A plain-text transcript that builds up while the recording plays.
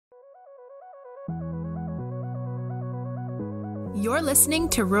You're listening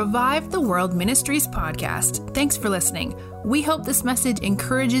to Revive the World Ministries podcast. Thanks for listening. We hope this message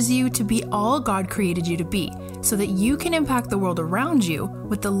encourages you to be all God created you to be, so that you can impact the world around you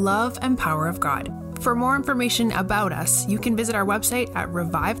with the love and power of God. For more information about us, you can visit our website at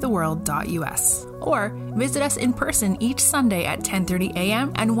revivetheworld.us or visit us in person each Sunday at 10:30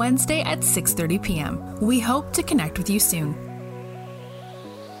 a.m. and Wednesday at 6:30 p.m. We hope to connect with you soon.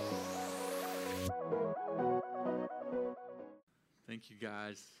 Thank you,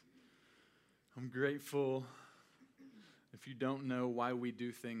 guys. I'm grateful. If you don't know why we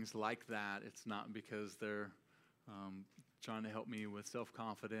do things like that, it's not because they're trying to help me with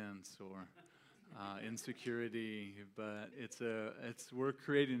self-confidence or insecurity, but we're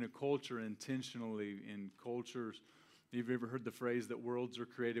creating a culture intentionally in cultures. Have you ever heard the phrase that worlds are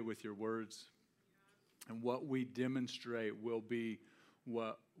created with your words? And what we demonstrate will be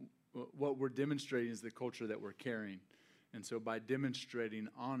what we're demonstrating is the culture that we're carrying. And so by demonstrating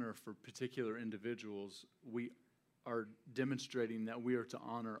honor for particular individuals, we are demonstrating that we are to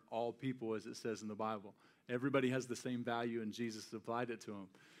honor all people, as it says in the Bible. Everybody has the same value, and Jesus applied it to them.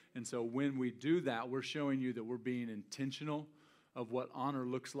 And so when we do that, we're showing you that we're being intentional of what honor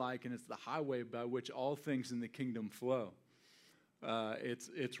looks like, and it's the highway by which all things in the kingdom flow.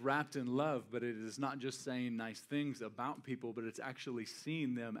 It's wrapped in love, but it is not just saying nice things about people, but it's actually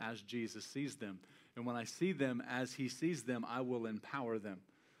seeing them as Jesus sees them. And when I see them as he sees them, I will empower them.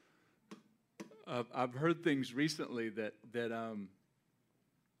 I've heard things recently that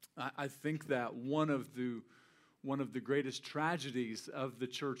I think that one of the greatest tragedies of the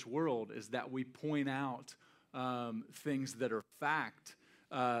church world is that we point out things that are fact,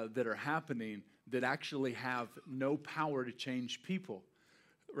 that are happening, that actually have no power to change people,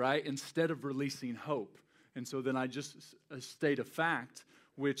 right? Instead of releasing hope. And so then I just state a fact,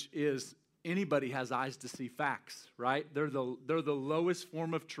 which is anybody has eyes to see facts, right? They're the lowest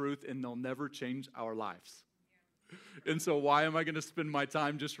form of truth, and they'll never change our lives. Yeah. And so why am I going to spend my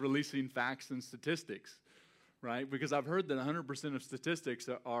time just releasing facts and statistics, right? Because I've heard that 100% of statistics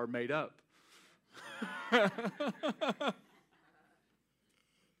are made up.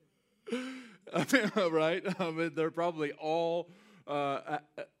 Right? They're probably all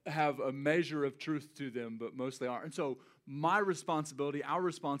have a measure of truth to them, but mostly aren't. And so my responsibility, our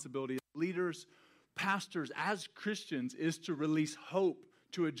responsibility as leaders, pastors, as Christians, is to release hope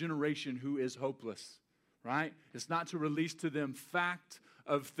to a generation who is hopeless, right? It's not to release to them fact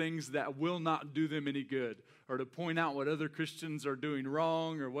of things that will not do them any good, or to point out what other Christians are doing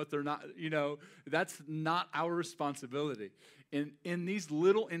wrong or what they're not, that's not our responsibility. In these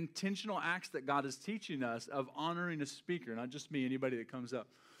little intentional acts that God is teaching us of honoring a speaker, not just me, anybody that comes up.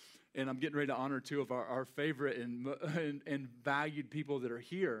 And I'm getting ready to honor two of our favorite and valued people that are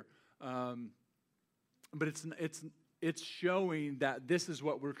here. But it's showing that this is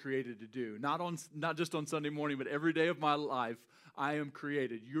what we're created to do. Not just on Sunday morning, but every day of my life, I am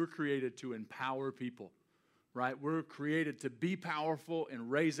created. You're created to empower people, right? We're created to be powerful and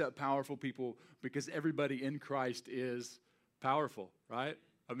raise up powerful people because everybody in Christ is powerful, right?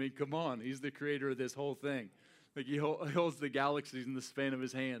 I mean, come on. He's the creator of this whole thing. Like he holds the galaxies in the span of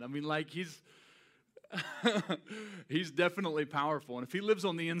his hand. I mean, like he's definitely powerful. And if he lives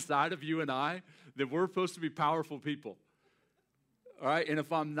on the inside of you and I, then we're supposed to be powerful people. All right? And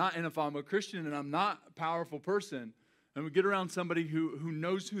if I'm a Christian and I'm not a powerful person, and we get around somebody who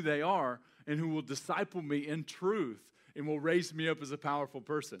knows who they are and who will disciple me in truth and will raise me up as a powerful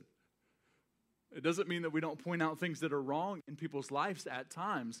person. It doesn't mean that we don't point out things that are wrong in people's lives at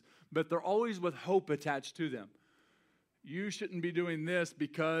times, but they're always with hope attached to them. You shouldn't be doing this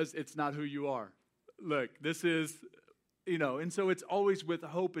because it's not who you are. Look, this is, and so it's always with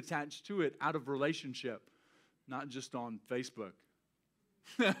hope attached to it out of relationship, not just on Facebook.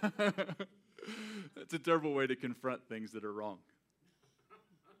 That's a terrible way to confront things that are wrong.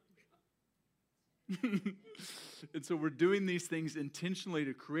 And so we're doing these things intentionally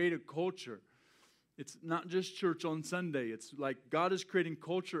to create a culture. It's not just church on Sunday. It's like God is creating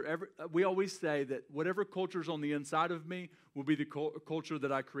culture. We always say that whatever culture is on the inside of me will be the culture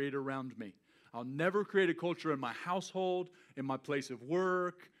that I create around me. I'll never create a culture in my household, in my place of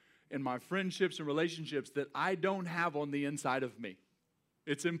work, in my friendships and relationships that I don't have on the inside of me.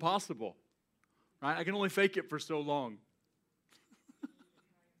 It's impossible, right? I can only fake it for so long.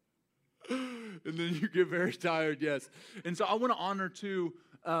 And then you get very tired, yes. And so I want to honor two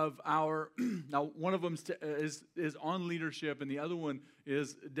of our, now one of them is on leadership, and the other one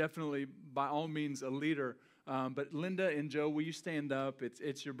is definitely by all means a leader. But Linda and Joe, will you stand up?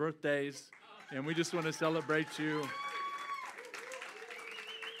 It's your birthdays, and we just want to celebrate you.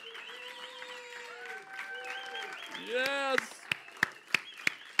 Yes.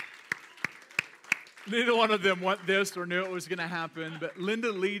 neither one of them want this or knew it was going to happen. But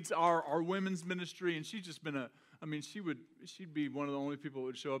Linda leads our women's ministry, and she's just been she'd be one of the only people that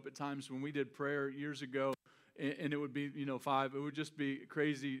would show up at times when we did prayer years ago, and it would be, 5. It would just be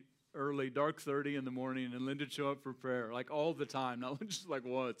crazy early, dark 30 in the morning, and Linda show up for prayer, like all the time, not just like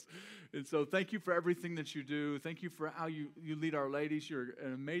once. And so thank you for everything that you do. Thank you for how you lead our ladies. You're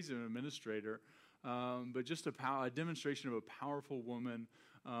an amazing administrator, but just a demonstration of a powerful woman.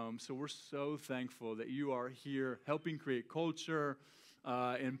 So we're so thankful that you are here helping create culture,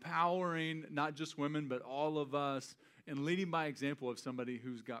 empowering not just women, but all of us, and leading by example of somebody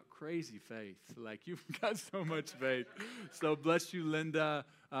who's got crazy faith. Like, you've got so much faith. So bless you, Linda.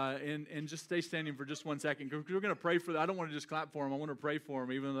 And just stay standing for just 1 second. We're going to pray for that. I don't want to just clap for him. I want to pray for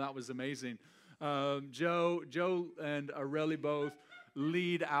him, even though that was amazing. Joe and Aurelie both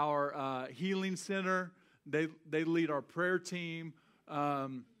lead our healing center. They lead our prayer team.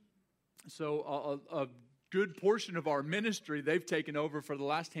 So a good portion of our ministry they've taken over for the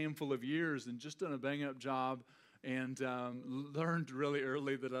last handful of years and just done a bang-up job. And learned really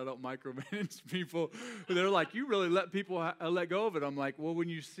early that I don't micromanage people. They're like, you really let people let go of it. I'm like, well, when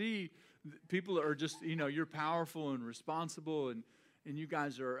you see people are just, you're powerful and responsible, and you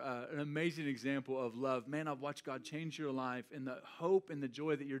guys are an amazing example of love. Man, I've watched God change your life, and the hope and the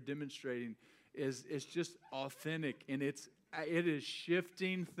joy that you're demonstrating is just authentic, and it is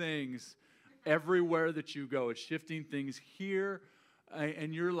shifting things everywhere that you go. It's shifting things here,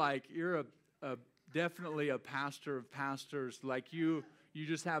 and you're definitely a pastor of pastors. Like you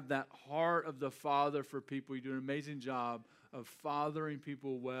just have that heart of the Father for people. You do an amazing job of fathering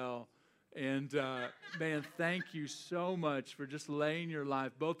people well. And man, thank you so much for just laying your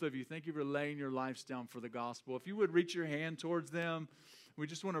life. Both of you, thank you for laying your lives down for the gospel. If you would reach your hand towards them, we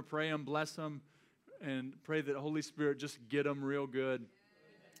just want to pray and bless them and pray that Holy Spirit just get them real good.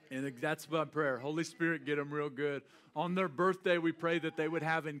 And that's my prayer. Holy Spirit, get them real good. On their birthday, we pray that they would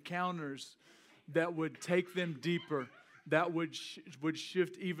have encounters that would take them deeper, that would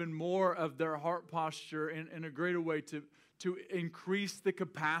shift even more of their heart posture in a greater way to increase the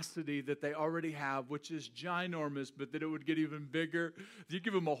capacity that they already have, which is ginormous, but that it would get even bigger. You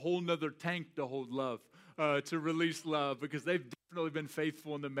give them a whole nother tank to hold love, to release love, because they've definitely been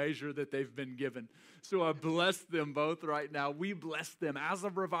faithful in the measure that they've been given. So I bless them both right now. We bless them as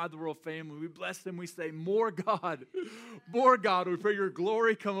a Revive the World family. We bless them. We say, more God, more God. We pray your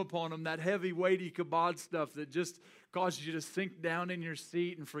glory come upon them, that heavy, weighty kabod stuff that just causes you to sink down in your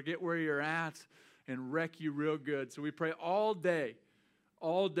seat and forget where you're at and wreck you real good. So we pray all day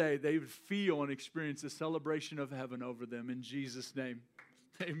they would feel and experience the celebration of heaven over them. In Jesus' name,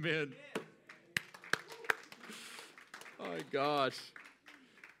 amen. Oh, my gosh.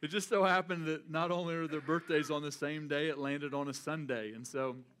 It just so happened that not only are their birthdays on the same day, it landed on a Sunday. And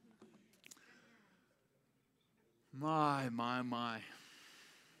so, my.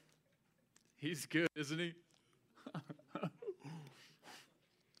 He's good, isn't he?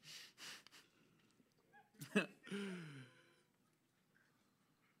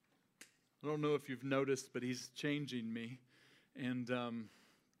 I don't know if you've noticed, but he's changing me. And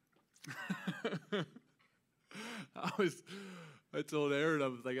I told Aaron, I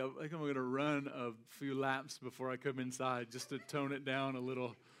was like, I think I'm going to run a few laps before I come inside just to tone it down a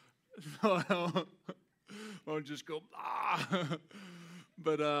little. So I won't just go,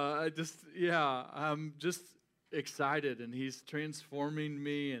 But I'm just excited, and he's transforming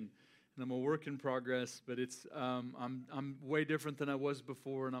me, and I'm a work in progress, but it's I'm way different than I was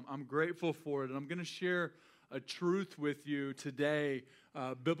before, and I'm grateful for it. And I'm going to share a truth with you today,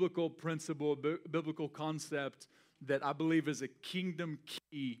 biblical principle, biblical concept that I believe is a kingdom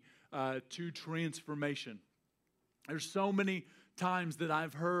key to transformation. There's so many times that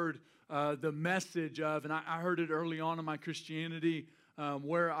I've heard the message of, and I heard it early on in my Christianity,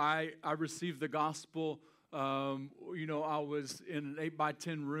 where I received the gospel. I was in an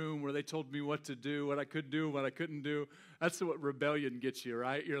 8x10 room where they told me what to do, what I could do, what I couldn't do. That's what rebellion gets you,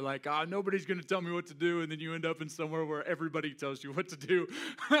 right? You're like, nobody's going to tell me what to do, and then you end up in somewhere where everybody tells you what to do.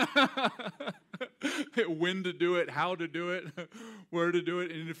 When to do it, how to do it, where to do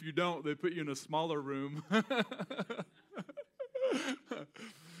it, and if you don't, they put you in a smaller room.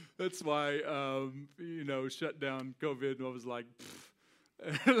 That's why, shut down COVID, I was like,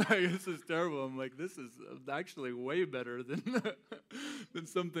 this is terrible. I'm like, this is actually way better than than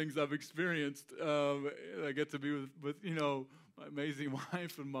some things I've experienced. I get to be with my amazing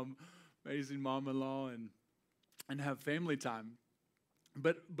wife and my amazing mom-in-law and have family time.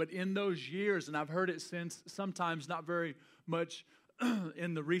 But in those years, and I've heard it since, sometimes not very much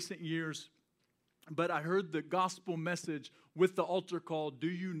in the recent years, but I heard the gospel message with the altar call, do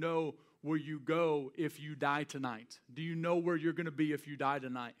you know will you go if you die tonight? Do you know where you're going to be if you die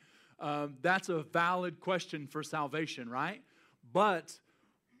tonight? That's a valid question for salvation, right? But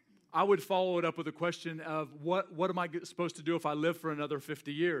I would follow it up with a question of what am I supposed to do if I live for another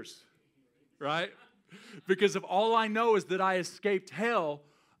 50 years, right? Because if all I know is that I escaped hell,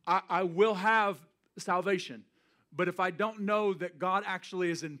 I will have salvation. But if I don't know that God actually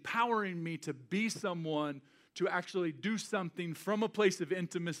is empowering me to be someone, to actually do something from a place of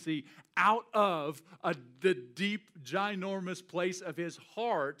intimacy out of the deep, ginormous place of his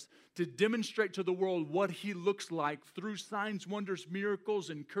heart to demonstrate to the world what he looks like through signs, wonders, miracles,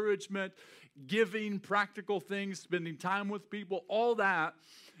 encouragement, giving, practical things, spending time with people, all that.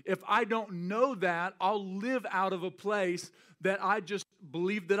 If I don't know that, I'll live out of a place that I just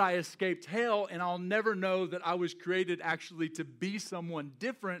believe that I escaped hell, and I'll never know that I was created actually to be someone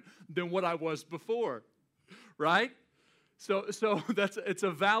different than what I was before. Right? So it's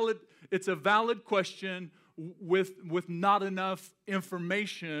a valid question with not enough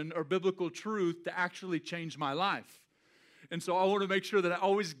information or biblical truth to actually change my life. And so I want to make sure that I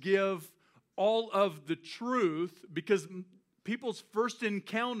always give all of the truth, because people's first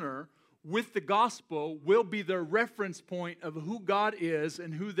encounter with the gospel will be their reference point of who God is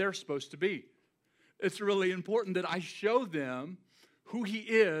and who they're supposed to be. It's really important that I show them who he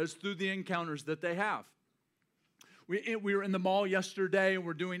is through the encounters that they have. We were in the mall yesterday, and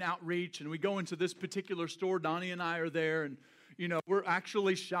we're doing outreach, and we go into this particular store. Donnie and I are there, and, we're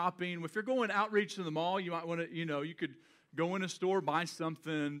actually shopping. If you're going outreach in the mall, you might want to, you could go in a store, buy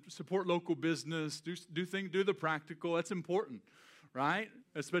something, support local business, do the practical. That's important, right?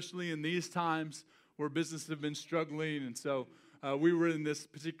 Especially in these times where businesses have been struggling. And so we were in this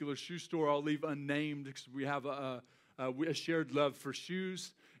particular shoe store. I'll leave unnamed because we have a shared love for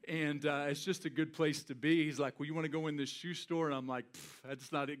shoes. And it's just a good place to be. He's like, well, you want to go in this shoe store? And I'm like,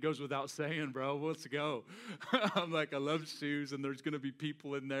 that's not, it goes without saying, bro. Let's go. I'm like, I love shoes, and there's going to be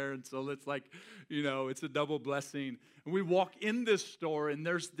people in there. And so it's like, it's a double blessing. And we walk in this store, and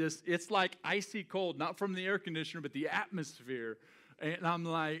there's this, it's like icy cold, not from the air conditioner, but the atmosphere. And I'm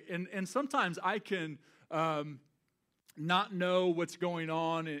like, and sometimes I can not know what's going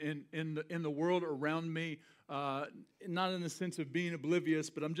on in the world around me. Not in the sense of being oblivious,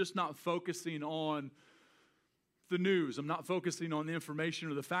 but I'm just not focusing on the news. I'm not focusing on the information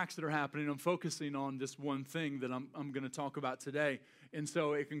or the facts that are happening. I'm focusing on this one thing that I'm going to talk about today. And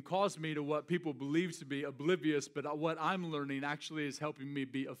so it can cause me to what people believe to be oblivious, but what I'm learning actually is helping me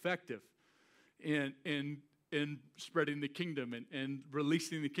be effective in spreading the kingdom and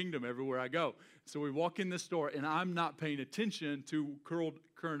releasing the kingdom everywhere I go. So we walk in this store, and I'm not paying attention to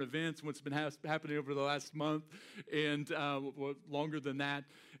current events, what's been happening over the last month, and longer than that.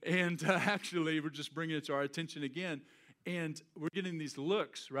 And actually, we're just bringing it to our attention again. And we're getting these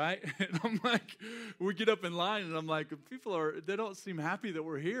looks, right? And I'm like, we get up in line, and I'm like, they don't seem happy that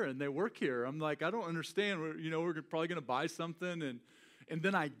we're here, and they work here. I'm like, I don't understand. We're probably going to buy something, and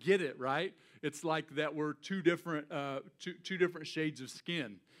then I get it, right? It's like that we're two different shades of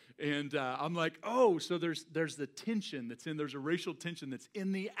skin. And I'm like, oh, so there's the tension there's a racial tension that's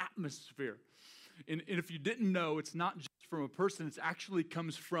in the atmosphere. And if you didn't know, it's not just from a person, it actually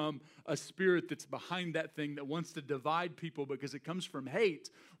comes from a spirit that's behind that thing that wants to divide people, because it comes from hate,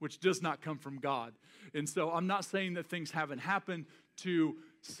 which does not come from God. And so I'm not saying that things haven't happened to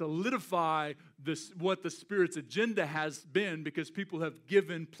solidify what the Spirit's agenda has been, because people have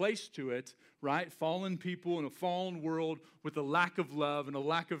given place to it, right? Fallen people in a fallen world with a lack of love and a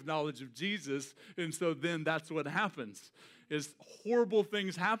lack of knowledge of Jesus. And so then that's what happens, is horrible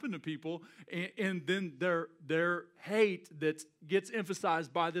things happen to people, and then their hate that gets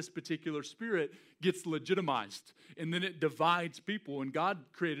emphasized by this particular spirit gets legitimized, and then it divides people. And God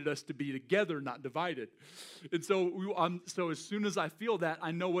created us to be together, not divided. And so as soon as I feel that,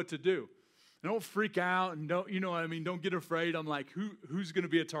 I know what to do. I don't freak out, and don't get afraid. I'm like, who's going to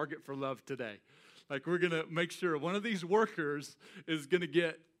be a target for love today? Like, we're going to make sure one of these workers is going to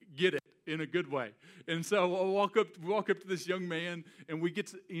get it in a good way. And so I walk up to this young man, and we get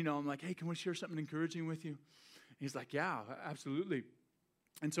to, I'm like, hey, can we share something encouraging with you? And he's like, yeah, absolutely.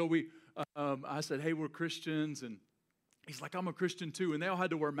 And so I said, hey, we're Christians. And he's like, I'm a Christian too. And they all had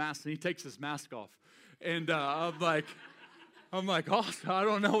to wear masks, and he takes his mask off. And I'm like, awesome. I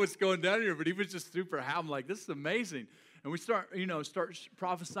don't know what's going down here, but he was just super happy. I'm like, this is amazing. And we start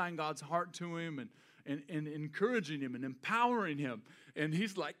prophesying God's heart to him, and encouraging him and empowering him. And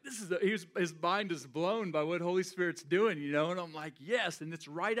he's like, his mind is blown by what Holy Spirit's doing, And I'm like, yes. And it's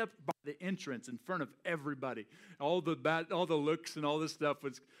right up by the entrance in front of everybody. All the looks and all this stuff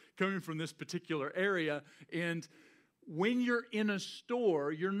was coming from this particular area. And when you're in a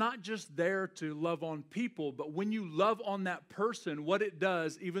store, you're not just there to love on people, but when you love on that person, what it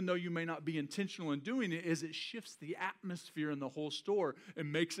does, even though you may not be intentional in doing it, is it shifts the atmosphere in the whole store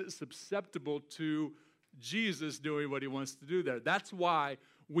and makes it susceptible to Jesus doing what he wants to do there. That's why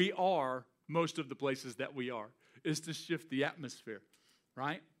we are most of the places that we are, is to shift the atmosphere,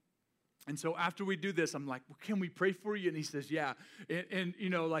 right? And so after we do this, I'm like, well, can we pray for you? And he says, yeah. And you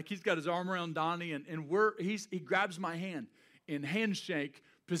know, like he's got his arm around Donnie, and he grabs my hand in handshake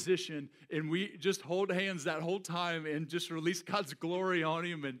position, and we just hold hands that whole time and just release God's glory on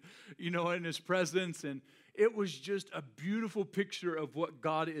him and, you know, in his presence. And it was just a beautiful picture of what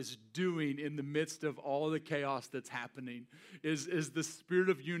God is doing in the midst of all the chaos that's happening, is the spirit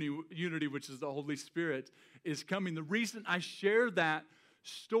of unity, which is the Holy Spirit, is coming. The reason I share that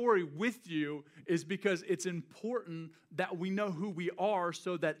story with you is because it's important that we know who we are,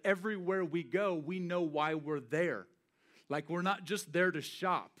 so that everywhere we go, we know why we're there. Like, we're not just there to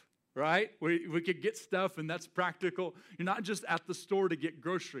shop, right? We could get stuff, and that's practical. You're not just at the store to get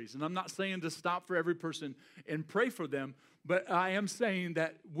groceries. And I'm not saying to stop for every person and pray for them, but I am saying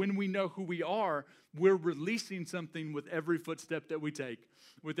that when we know who we are, we're releasing something with every footstep that we take,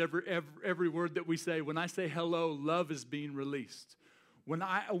 with every word that we say. When I say hello, love is being released. When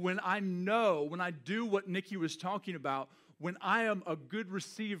I do what Nikki was talking about, when I am a good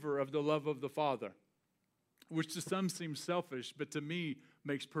receiver of the love of the Father, which to some seems selfish, but to me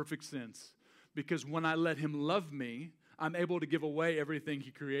makes perfect sense. Because when I let him love me, I'm able to give away everything he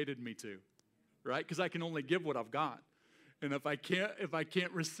created me to, right? Because I can only give what I've got. And if I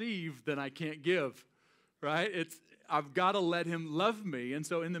can't receive, then I can't give, right? I've got to let him love me. And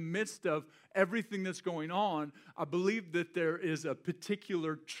so in the midst of everything that's going on, I believe that there is a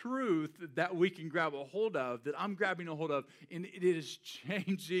particular truth that we can grab a hold of, that I'm grabbing a hold of, and it is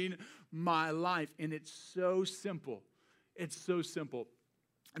changing my life. And it's so simple. It's so simple.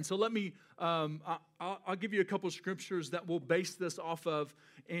 And so let me, I'll give you a couple of scriptures that we'll base this off of.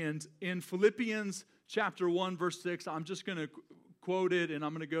 And in Philippians chapter 1, verse 6, I'm just going to quote it, and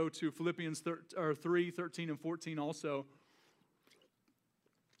I'm going to go to Philippians 3, 13 and 14 also.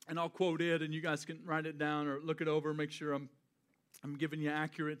 And I'll quote it, and you guys can write it down or look it over, make sure I'm giving you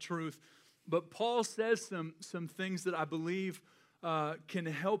accurate truth. But Paul says some things that I believe can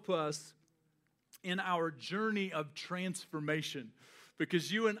help us in our journey of transformation.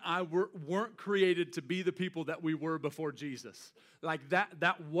 Because you and I weren't created to be the people that we were before Jesus. Like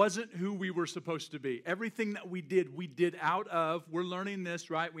that wasn't who we were supposed to be. Everything that we did out of, we're learning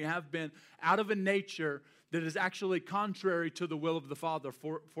this, right? We have been out of a nature that is actually contrary to the will of the Father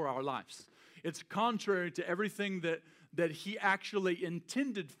for our lives. It's contrary to everything that he actually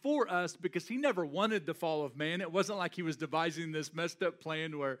intended for us, because he never wanted the fall of man. It wasn't like he was devising this messed up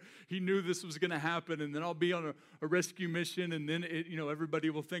plan where he knew this was going to happen, and then I'll be on a rescue mission, and then everybody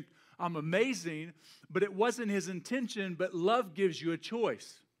will think I'm amazing. But it wasn't his intention. But love gives you a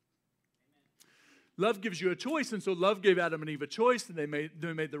choice. Love gives you a choice, and so love gave Adam and Eve a choice, and they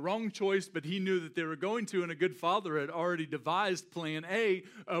made the wrong choice, but he knew that they were going to, and a good father had already devised plan A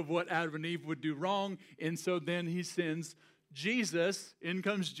of what Adam and Eve would do wrong, and so then he sends Jesus, in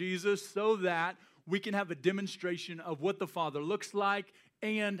comes Jesus, so that we can have a demonstration of what the Father looks like,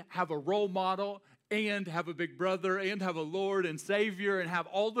 and have a role model, and have a big brother, and have a Lord and Savior, and have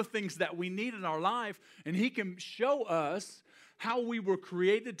all the things that we need in our life, and he can show us how we were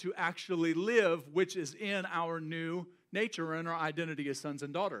created to actually live, which is in our new nature and our identity as sons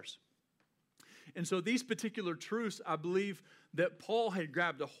and daughters. And so these particular truths, I believe that Paul had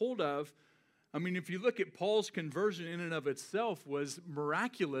grabbed a hold of. I mean, if you look at Paul's conversion in and of itself was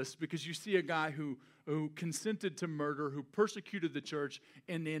miraculous, because you see a guy who consented to murder, who persecuted the church,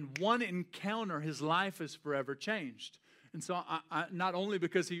 and in one encounter, his life is forever changed. And so I not only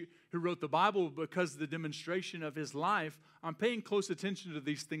because he wrote the Bible, but because of the demonstration of his life, I'm paying close attention to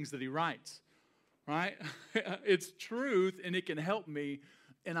these things that he writes, right? It's truth, and it can help me.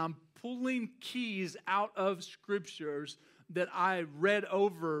 And I'm pulling keys out of scriptures that I read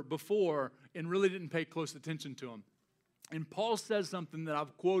over before and really didn't pay close attention to them. And Paul says something that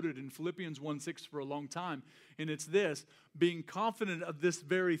I've quoted in Philippians 1:6 for a long time, and it's this: being confident of this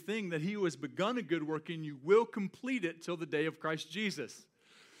very thing, that he who has begun a good work in you will complete it till the day of Christ Jesus.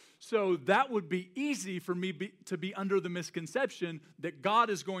 So that would be easy for me to be under the misconception that God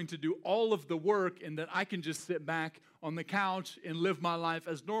is going to do all of the work and that I can just sit back on the couch and live my life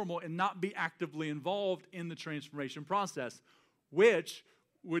as normal and not be actively involved in the transformation process, which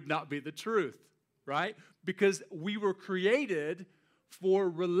would not be the truth, right? Because we were created for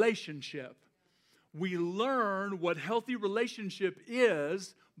relationship. We learn what healthy relationship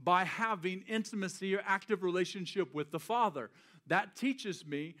is by having intimacy or active relationship with the Father. That teaches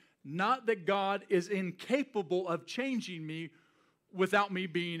me not that God is incapable of changing me without me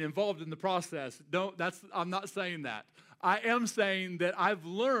being involved in the process. I'm not saying that. I am saying that I've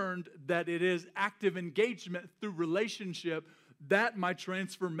learned that it is active engagement through relationship that my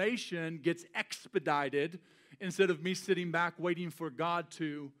transformation gets expedited instead of me sitting back waiting for God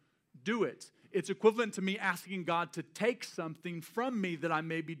to do it. It's equivalent to me asking God to take something from me that I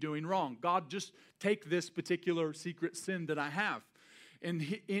may be doing wrong. God, just take this particular secret sin that I have.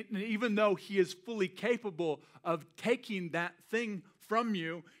 And even though He is fully capable of taking that thing from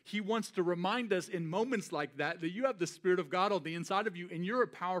you, He wants to remind us in moments like that you have the Spirit of God on the inside of you and you're a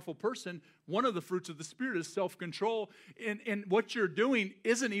powerful person. One of the fruits of the Spirit is self-control. And what you're doing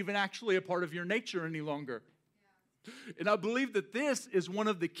isn't even actually a part of your nature any longer. Yeah. And I believe that this is one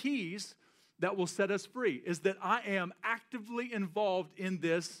of the keys that will set us free, is that I am actively involved in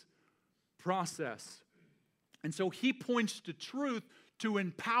this process. And so He points to truth to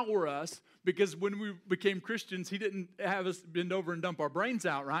empower us, because when we became Christians, He didn't have us bend over and dump our brains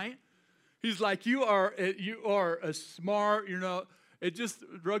out, right? He's like, you are a smart, it just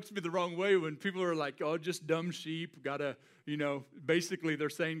rubs me the wrong way when people are like, oh, just dumb sheep, basically they're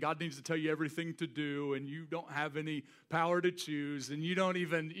saying God needs to tell you everything to do, and you don't have any power to choose, and you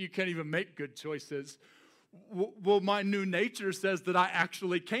can't even make good choices. Well, my new nature says that I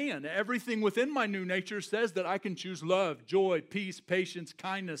actually can. Everything within my new nature says that I can choose love, joy, peace, patience,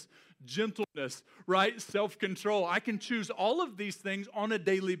 kindness, gentleness, right? Self-control. I can choose all of these things on a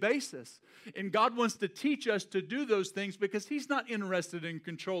daily basis. And God wants to teach us to do those things because He's not interested in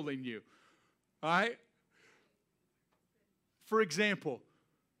controlling you, all right? For example,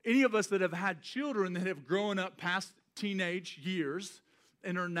 any of us that have had children that have grown up past teenage years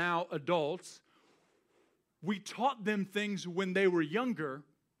and are now adults, we taught them things when they were younger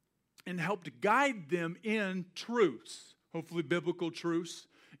and helped guide them in truths, hopefully biblical truths.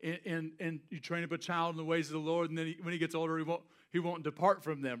 And you train up a child in the ways of the Lord, and then when he gets older, he won't depart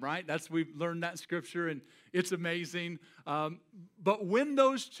from them, right? We've learned that scripture, and it's amazing. But when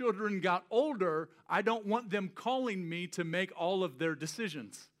those children got older, I don't want them calling me to make all of their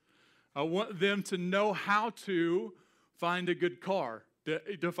decisions. I want them to know how to find a good car,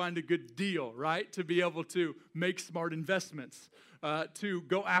 to find a good deal, right? To be able to make smart investments, to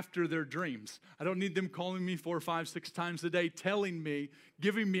go after their dreams. I don't need them calling me 4, 5, 6 times a day, telling me,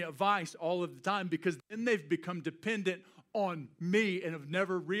 giving me advice all of the time, because then they've become dependent on me and have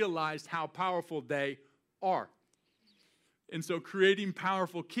never realized how powerful they are. And so creating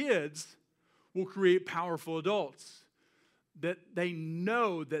powerful kids will create powerful adults that they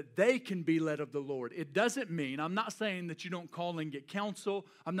know that they can be led of the Lord. It doesn't mean, I'm not saying that you don't call and get counsel.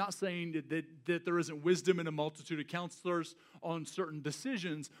 I'm not saying that there isn't wisdom in a multitude of counselors on certain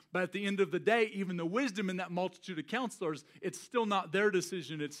decisions. But at the end of the day, even the wisdom in that multitude of counselors, it's still not their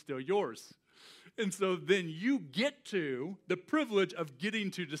decision, it's still yours. And so then you get to the privilege of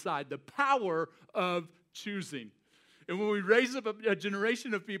getting to decide, the power of choosing. And when we raise up a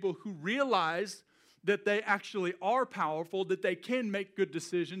generation of people who realize that they actually are powerful, that they can make good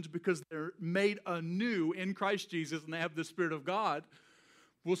decisions because they're made anew in Christ Jesus and they have the Spirit of God,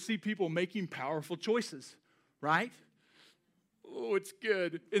 we'll see people making powerful choices, right? Oh, it's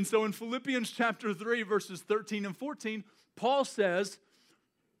good. And so in Philippians chapter 3, verses 13 and 14, Paul says,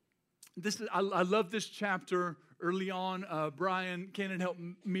 I love this chapter early on. Brian Cannon helped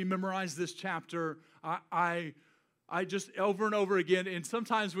me memorize this chapter. I just over and over again, and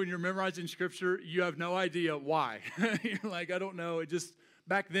sometimes when you're memorizing scripture, you have no idea why. You're like, I don't know.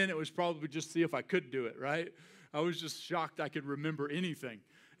 Back then it was probably just see if I could do it, right? I was just shocked I could remember anything.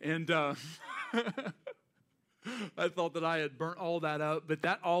 And I thought that I had burnt all that out, but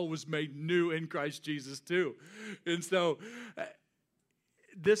that all was made new in Christ Jesus too. And so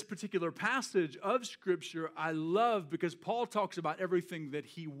this particular passage of scripture I love because Paul talks about everything that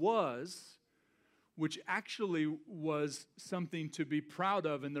he was, which actually was something to be proud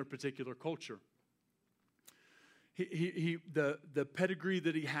of in their particular culture. The pedigree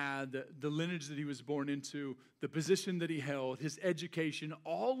that he had, the lineage that he was born into, the position that he held, his education,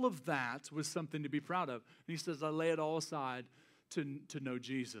 all of that was something to be proud of. And he says, I lay it all aside to know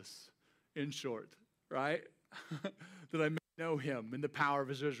Jesus, in short, right? That I may know him and the power of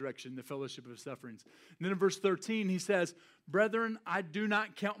his resurrection, the fellowship of his sufferings. And then in verse 13, he says, brethren, I do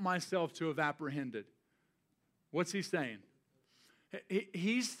not count myself to have apprehended. What's he saying?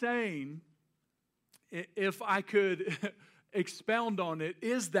 He's saying, if I could expound on it,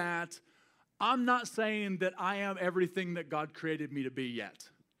 is that I'm not saying that I am everything that God created me to be yet.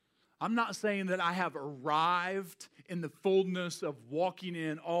 I'm not saying that I have arrived in the fullness of walking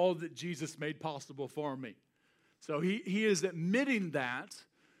in all that Jesus made possible for me. So he is admitting that,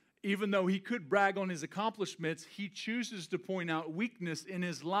 even though he could brag on his accomplishments, he chooses to point out weakness in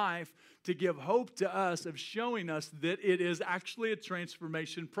his life to give hope to us of showing us that it is actually a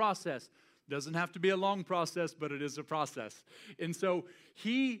transformation process. Doesn't have to be a long process, but it is a process. And so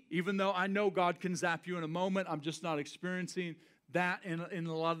even though I know God can zap you in a moment, I'm just not experiencing that in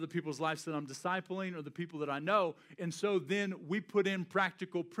a lot of the people's lives that I'm discipling or the people that I know. And so then we put in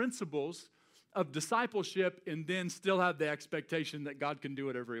practical principles of discipleship and then still have the expectation that God can do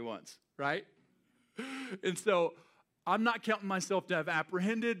whatever he wants, right? And so I'm not counting myself to have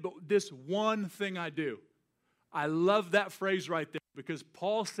apprehended, but this one thing I do. I love that phrase right there because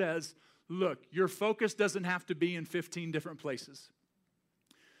Paul says, look, your focus doesn't have to be in 15 different places.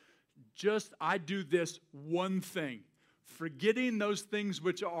 Just, I do this one thing, forgetting those things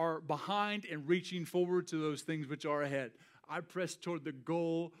which are behind and reaching forward to those things which are ahead. I press toward the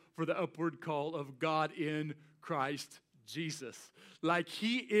goal for the upward call of God in Christ Jesus. Like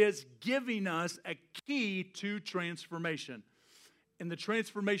he is giving us a key to transformation. And the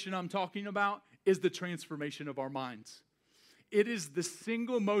transformation I'm talking about is the transformation of our minds. It is the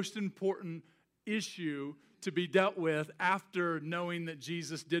single most important issue to be dealt with after knowing that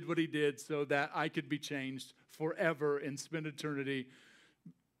Jesus did what he did so that I could be changed forever and spend eternity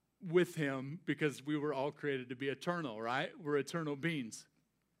with him, because we were all created to be eternal, right? We're eternal beings.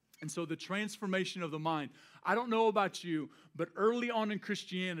 And so the transformation of the mind. I don't know about you, but early on in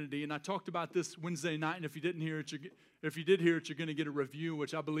Christianity, and I talked about this Wednesday night, and if you didn't hear it, if you did hear it, you're going to get a review,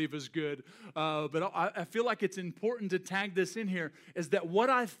 which I believe is good. But I feel like it's important to tag this in here, is that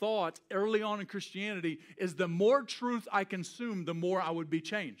what I thought early on in Christianity is the more truth I consumed, the more I would be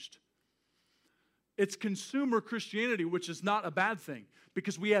changed. It's consumer Christianity, which is not a bad thing,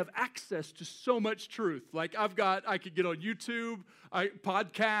 because we have access to so much truth. Like I could get on YouTube,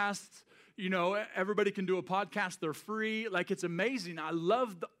 podcasts, everybody can do a podcast. They're free. Like it's amazing. I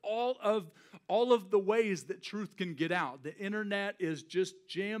love all of the ways that truth can get out. The internet is just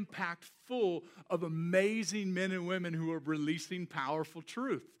jam-packed full of amazing men and women who are releasing powerful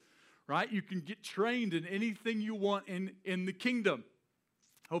truth, right? You can get trained in anything you want in the kingdom.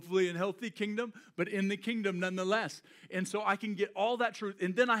 Hopefully in healthy kingdom, but in the kingdom nonetheless. And so I can get all that truth.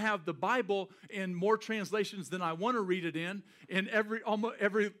 And then I have the Bible in more translations than I want to read it in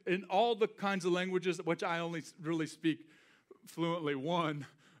all the kinds of languages, which I only really speak fluently one.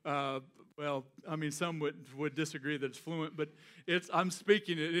 Some would disagree that it's fluent, but I'm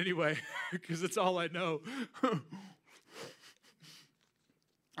speaking it anyway because it's all I know.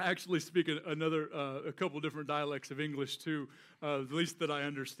 I actually speak a couple different dialects of English too, at least that I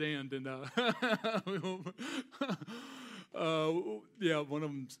understand. And one of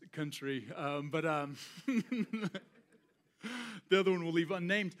them's country, but the other one we'll leave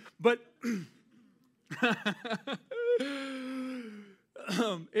unnamed. But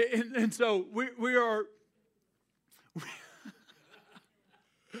and so we are.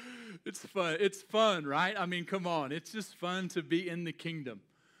 It's fun. It's fun, right? I mean, come on. It's just fun to be in the kingdom.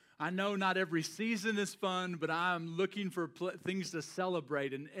 I know not every season is fun, but I'm looking for things to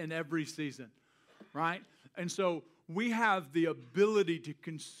celebrate in every season, right? And so we have the ability to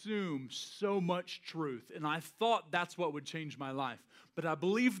consume so much truth, and I thought that's what would change my life. But I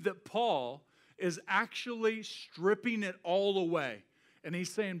believe that Paul is actually stripping it all away. And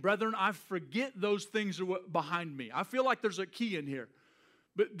he's saying, brethren, I forget those things are behind me. I feel like there's a key in here.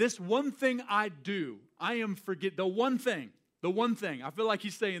 But this one thing I do, I am forget the one thing. I feel like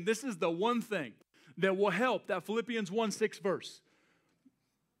he's saying this is the one thing that will help, that Philippians 1:6 verse.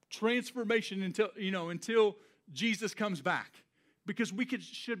 Transformation until Jesus comes back. Because we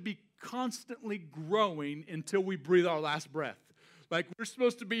should be constantly growing until we breathe our last breath. Like we're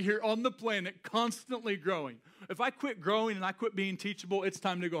supposed to be here on the planet constantly growing. If I quit growing and I quit being teachable, it's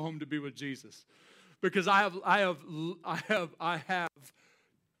time to go home to be with Jesus. Because I have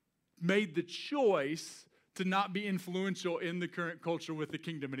made the choice to not be influential in the current culture with the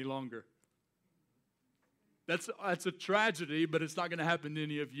kingdom any longer. That's a tragedy, but it's not going to happen to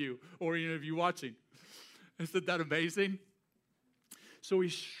any of you or any of you watching. Isn't that amazing? So he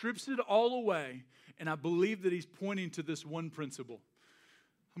strips it all away, and I believe that he's pointing to this one principle.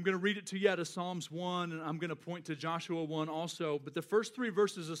 I'm going to read it to you out of Psalms 1, and I'm going to point to Joshua 1 also. But the first 3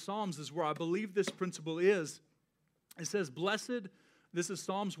 verses of Psalms is where I believe this principle is. It says, blessed, this is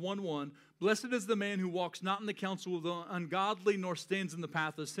Psalms 1:1, blessed is the man who walks not in the counsel of the ungodly, nor stands in the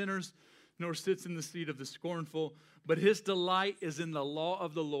path of sinners, nor sits in the seat of the scornful, but his delight is in the law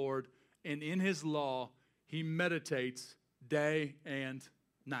of the Lord, and in his law he meditates day and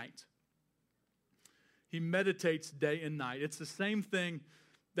night. He meditates day and night. It's the same thing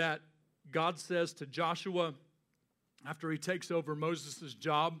that God says to Joshua after he takes over Moses'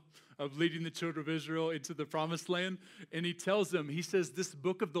 job of leading the children of Israel into the promised land. And he tells them, he says, this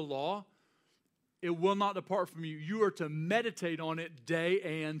book of the law, it will not depart from you. You are to meditate on it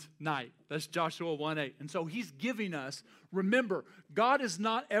day and night. That's Joshua 1:8. And so he's giving us, remember, God is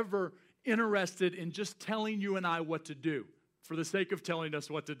not ever interested in just telling you and I what to do for the sake of telling us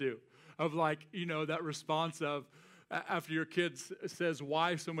what to do. Of like, that response of, after your kid says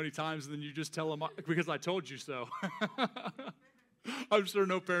why so many times, and then you just tell them, because I told you so. I'm sure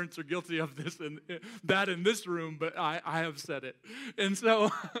no parents are guilty of this and that in this room, but I have said it. And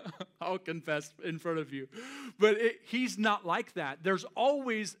so confess in front of you. But he's not like that. There's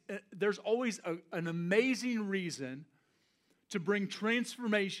always an amazing reason to bring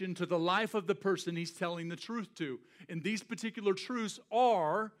transformation to the life of the person he's telling the truth to. And these particular truths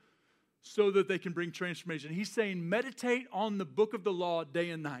are so that they can bring transformation. He's saying, meditate on the book of the law day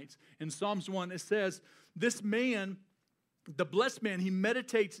and night. In Psalms 1, it says, this man, the blessed man, he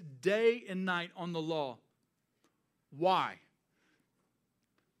meditates day and night on the law. Why?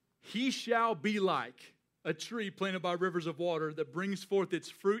 He shall be like a tree planted by rivers of water that brings forth its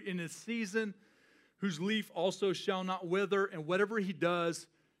fruit in its season, whose leaf also shall not wither, and whatever he does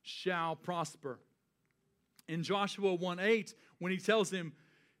shall prosper. In Joshua 1:8, when he tells him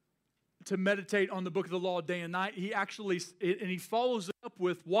to meditate on the book of the law day and night, he follows it up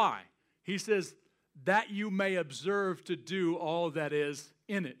with why. He says, that you may observe to do all that is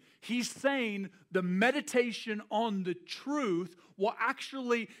in it. He's saying the meditation on the truth will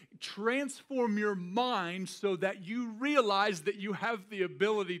actually transform your mind so that you realize that you have the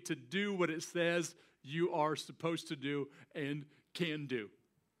ability to do what it says you are supposed to do and can do.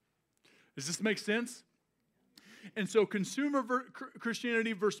 Does this make sense? And so consumer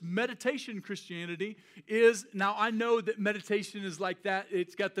Christianity versus meditation Christianity is, now I know that meditation is like that.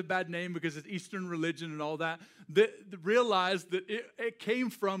 It's got the bad name because it's Eastern religion and all that. Realize that it came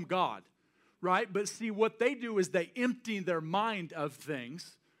from God, right? But see, what they do is they empty their mind of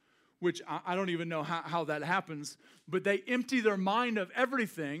things, which I don't even know how that happens, but they empty their mind of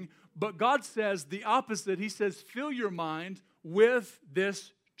everything. But God says the opposite. He says, fill your mind with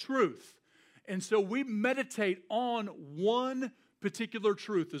this truth. And so we meditate on one particular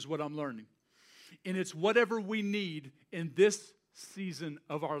truth is what I'm learning. And it's whatever we need in this season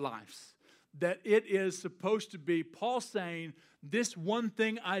of our lives. That it is supposed to be, Paul saying, this one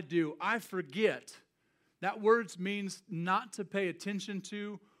thing I do, I forget. That word means not to pay attention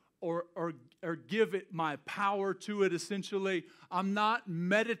to or give it my power to it, essentially. I'm not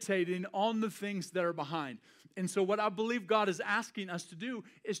meditating on the things that are behind. And so what I believe God is asking us to do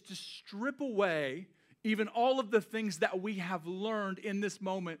is to strip away even all of the things that we have learned in this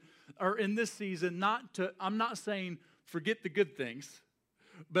moment or in this season. I'm not saying forget the good things,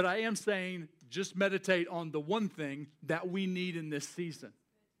 but I am saying just meditate on the one thing that we need in this season.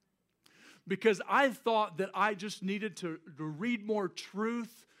 Because I thought that I just needed to read more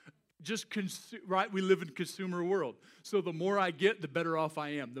truth. Right? We live in a consumer world. So the more I get, the better off I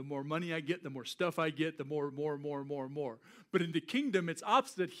am. The more money I get, the more stuff I get, the more. But in the kingdom, it's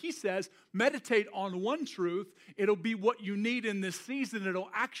opposite. He says, meditate on one truth. It'll be what you need in this season.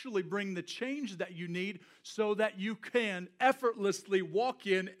 It'll actually bring the change that you need so that you can effortlessly walk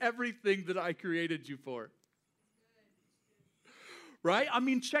in everything that I created you for. Right? I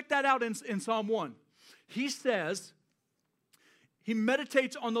mean, check that out in Psalm 1. He says, he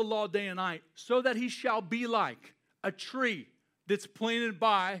meditates on the law day and night so that he shall be like a tree that's planted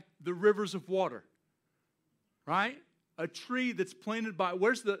by the rivers of water. Right? A tree that's planted by,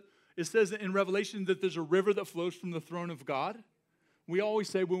 it says in Revelation that there's a river that flows from the throne of God. We always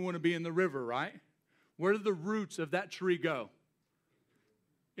say we want to be in the river, right? Where do the roots of that tree go?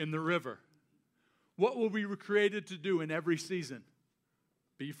 In the river. What were we created to do in every season?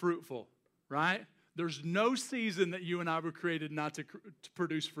 Be fruitful, right? There's no season that you and I were created not to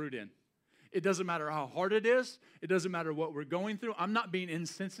produce fruit in. It doesn't matter how hard it is. It doesn't matter what we're going through. I'm not being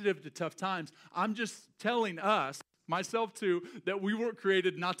insensitive to tough times. I'm just telling us, myself too, that we weren't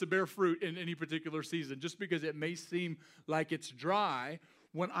created not to bear fruit in any particular season. Just because it may seem like it's dry,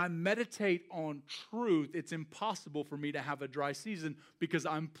 when I meditate on truth, it's impossible for me to have a dry season because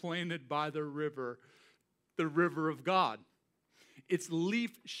I'm planted by the river of God. Its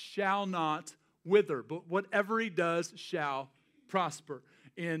leaf shall not wither, but whatever he does shall prosper.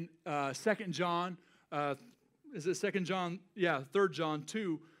 In 2 John, is it 2 John? Yeah, 3 John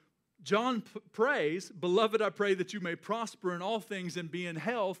 2. John prays, beloved, I pray that you may prosper in all things and be in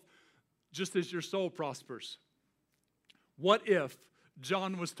health, just as your soul prospers. What if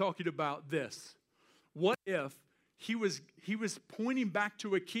John was talking about this? What if he was pointing back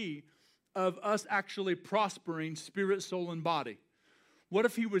to a key of us actually prospering spirit, soul, and body? What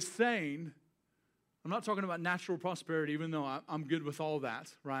if he was saying, I'm not talking about natural prosperity, even though I'm good with all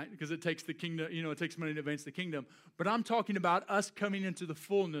that, right? Because it takes the kingdom, it takes money to advance the kingdom. But I'm talking about us coming into the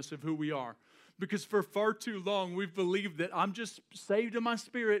fullness of who we are. Because for far too long, we've believed that I'm just saved in my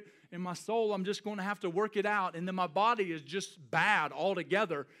spirit, in my soul, I'm just going to have to work it out. And then my body is just bad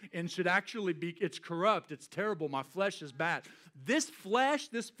altogether and should actually be, it's corrupt, it's terrible, my flesh is bad. This flesh,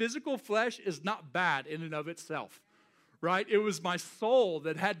 this physical flesh is not bad in and of itself, right? It was my soul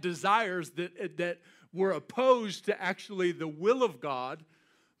that had desires that were opposed to actually the will of God,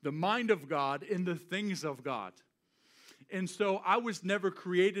 the mind of God, and the things of God. And so I was never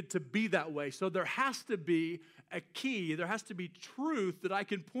created to be that way. So there has to be a key, there has to be truth that I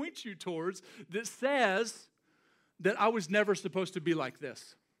can point you towards that says that I was never supposed to be like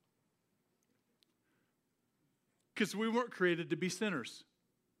this. Because we weren't created to be sinners,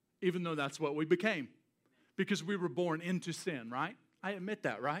 even though that's what we became. Because we were born into sin, right? I admit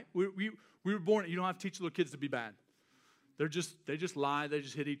that, right? We were born, you don't have to teach little kids to be bad. They just lie, they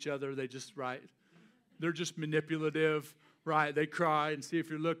just hit each other, right? They're just manipulative, right? They cry and see if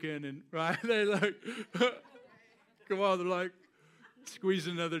you're looking, and right? They like, come on, they're like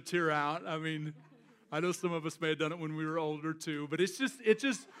squeezing another tear out. I mean, I know some of us may have done it when we were older too, but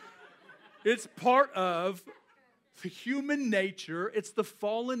it's part of the human nature. It's the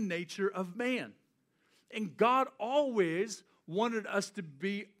fallen nature of man. And God always wanted us to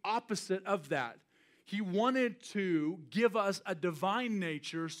be opposite of that. He wanted to give us a divine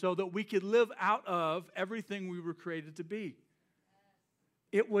nature so that we could live out of everything we were created to be.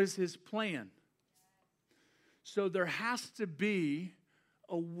 It was His plan. So there has to be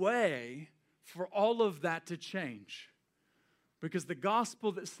a way for all of that to change. Because the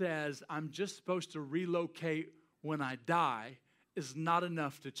gospel that says I'm just supposed to relocate when I die is not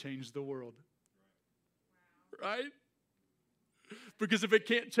enough to change the world. Right? Because if it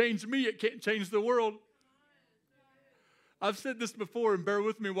can't change me, it can't change the world. I've said this before, and bear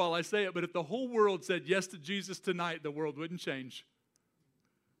with me while I say it, but if the whole world said yes to Jesus tonight, the world wouldn't change.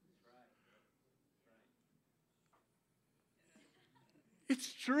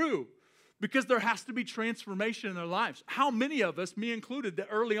 It's true. Because there has to be transformation in their lives. How many of us, me included, that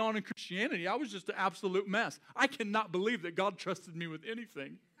early on in Christianity, I was just an absolute mess. I cannot believe that God trusted me with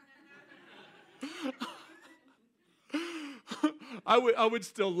anything. I would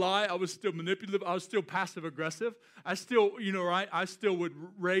still lie. I was still manipulative. I was still passive aggressive. I still, right? I still would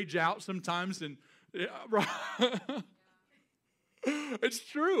rage out sometimes. And right? It's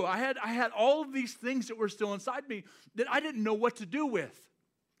true. I had all of these things that were still inside me that I didn't know what to do with.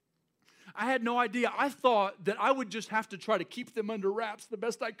 I had no idea. I thought that I would just have to try to keep them under wraps the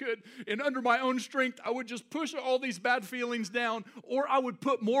best I could. And under my own strength, I would just push all these bad feelings down, or I would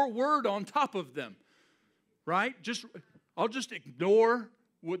put more word on top of them. Right? I'll just ignore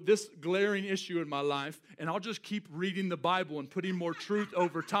what this glaring issue in my life, and I'll just keep reading the Bible and putting more truth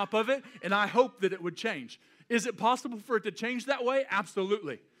over top of it, and I hope that it would change. Is it possible for it to change that way?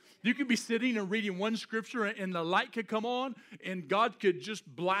 Absolutely. You could be sitting and reading one scripture, and the light could come on, and God could just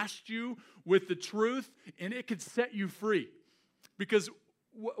blast you with the truth, and it could set you free. Because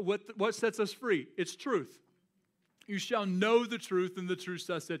what sets us free? It's truth. You shall know the truth, and the truth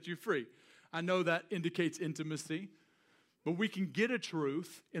shall set you free. I know that indicates intimacy, but we can get a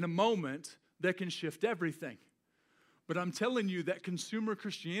truth in a moment that can shift everything. But I'm telling you that consumer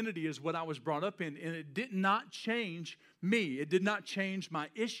Christianity is what I was brought up in, and it did not change me. It did not change my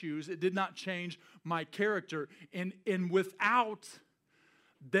issues. It did not change my character. And without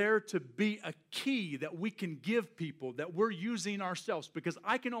there to be a key that we can give people, that we're using ourselves, because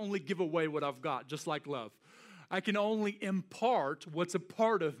I can only give away what I've got, just like love. I can only impart what's a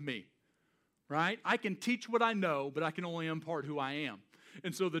part of me. Right? I can teach what I know, but I can only impart who I am.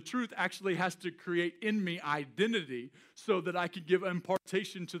 And so the truth actually has to create in me identity so that I can give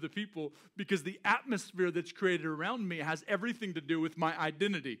impartation to the people, because the atmosphere that's created around me has everything to do with my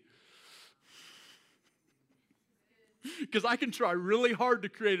identity. Because I can try really hard to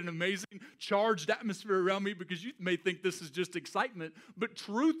create an amazing charged atmosphere around me, because you may think this is just excitement, but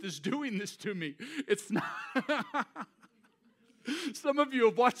truth is doing this to me. It's not. Some of you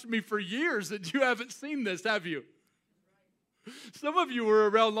have watched me for years and you haven't seen this, have you? Some of you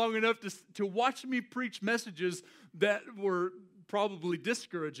were around long enough to watch me preach messages that were probably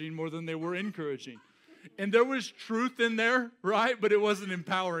discouraging more than they were encouraging. And there was truth in there, right? But it wasn't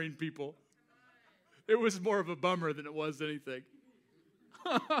empowering people. It was more of a bummer than it was anything.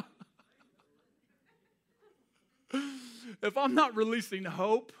 If I'm not releasing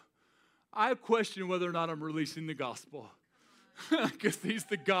hope, I question whether or not I'm releasing the gospel. Because he's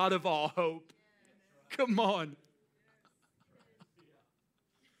the God of all hope. Come on.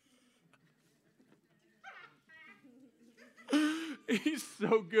 He's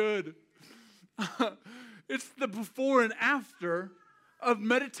so good. It's the before and after of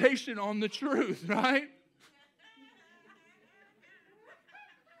meditation on the truth, right?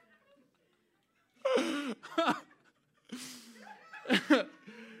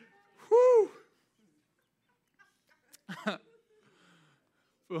 Whew.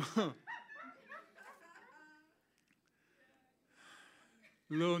 A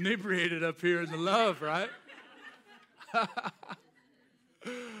little inebriated up here in the love, right?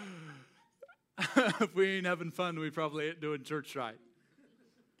 If we ain't having fun, we probably ain't doing church right.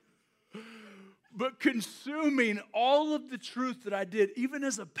 But consuming all of the truth that I did, even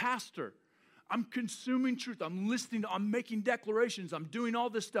as a pastor, I'm consuming truth. I'm listening. I'm making declarations. I'm doing all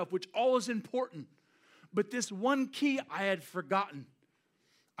this stuff, which all is important. But this one key I had forgotten.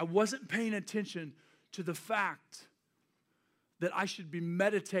 I wasn't paying attention to the fact that I should be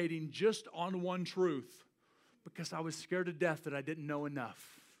meditating just on one truth because I was scared to death that I didn't know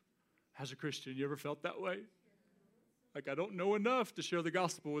enough. As a Christian, you ever felt that way? Like, I don't know enough to share the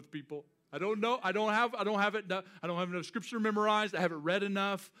gospel with people. I don't know. I don't have enough scripture memorized. I haven't read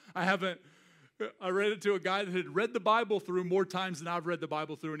enough. I read it to a guy that had read the Bible through more times than I've read the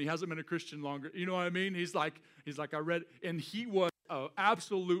Bible through, and he hasn't been a Christian longer. You know what I mean? He's like, I read, and he was an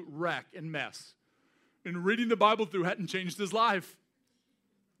absolute wreck and mess. And reading the Bible through hadn't changed his life.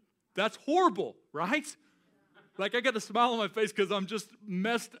 That's horrible, right? Like, I got a smile on my face because I'm just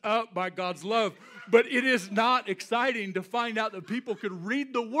messed up by God's love. But it is not exciting to find out that people could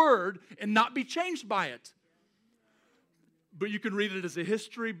read the Word and not be changed by it. But you can read it as a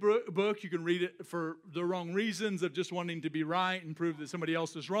history book. You can read it for the wrong reasons of just wanting to be right and prove that somebody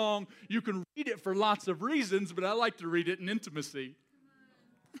else is wrong. You can read it for lots of reasons, but I like to read it in intimacy.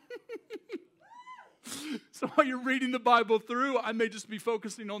 So while you're reading the Bible through, I may just be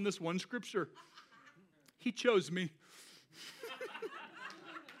focusing on this one scripture. He chose me.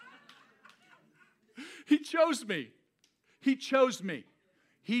 He chose me. He chose me.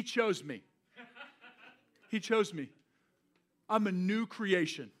 He chose me. He chose me. I'm a new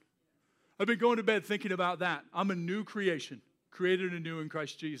creation. I've been going to bed thinking about that. I'm a new creation, created anew in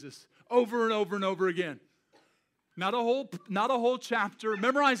Christ Jesus, over and over and over again. Not a whole chapter.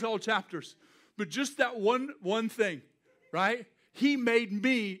 Memorize all chapters, but just that one thing, right? He made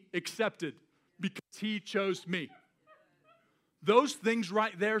me accepted because he chose me. Those things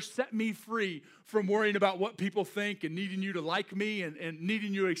right there set me free from worrying about what people think and needing you to like me and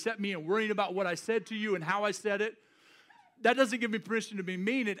needing you to accept me and worrying about what I said to you and how I said it. That doesn't give me permission to be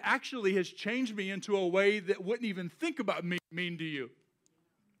mean. It actually has changed me into a way that wouldn't even think about me mean to you.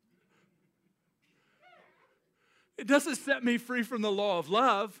 It doesn't set me free from the law of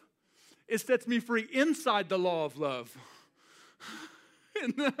love. It sets me free inside the law of love.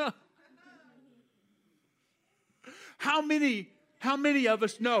 How many of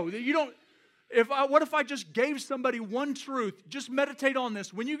us know that you don't, what if I just gave somebody one truth? Just meditate on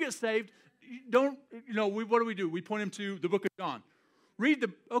this. When you get saved, what do? We point them to the book of John.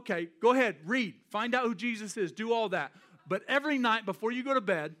 Okay, go ahead, read. Find out who Jesus is. Do all that. But every night before you go to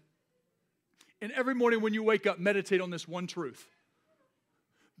bed, and every morning when you wake up, meditate on this one truth.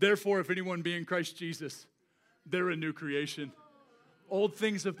 Therefore, if anyone be in Christ Jesus, they're a new creation. Old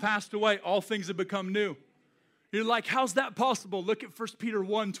things have passed away. All things have become new. You're like, how's that possible? Look at 1 Peter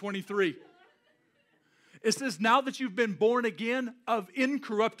 1:23. It says, now that you've been born again of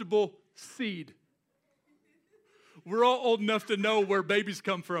incorruptible seed. We're all old enough to know where babies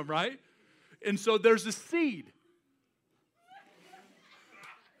come from, right? And so there's a seed.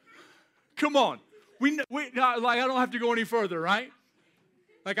 Come on. I don't have to go any further, right?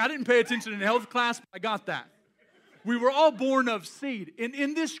 Like, I didn't pay attention in health class, but I got that. We were all born of seed. And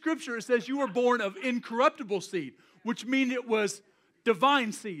in this scripture, it says you were born of incorruptible seed, which means it was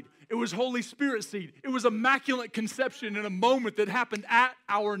divine seed. It was Holy Spirit seed. It was immaculate conception in a moment that happened at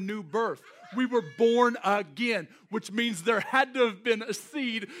our new birth. We were born again, which means there had to have been a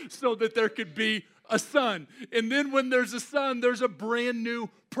seed so that there could be a son. And then when there's a son, there's a brand new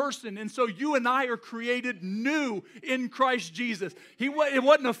person. And so you and I are created new in Christ Jesus. It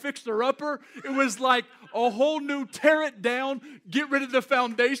wasn't a fixer-upper. It was like a whole new tear it down, get rid of the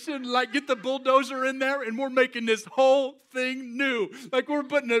foundation, like get the bulldozer in there, and we're making this whole thing new. Like we're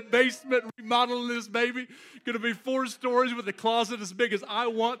putting a basement, remodeling this baby. Going to be 4 stories with a closet as big as I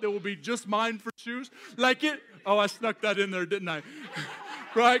want that will be just mine for shoes. Like it. Oh, I snuck that in there, didn't I?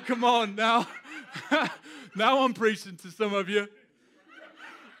 Right, come on now. Now I'm preaching to some of you.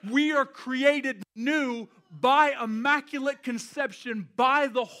 We are created new by immaculate conception by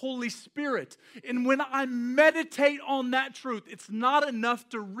the Holy Spirit. And when I meditate on that truth, it's not enough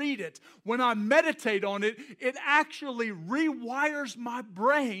to read it. When I meditate on it, it actually rewires my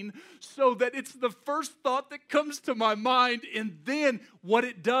brain so that it's the first thought that comes to my mind. And then what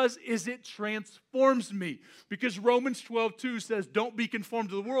it does is it transforms me. Because Romans 12:2 says, don't be conformed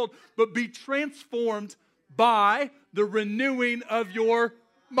to the world, but be transformed by the renewing of your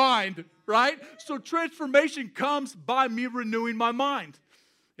mind, right? So transformation comes by me renewing my mind.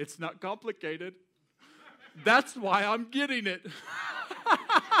 It's not complicated. That's why I'm getting it.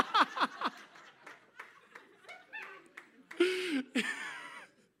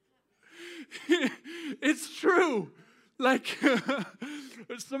 It's true. Like,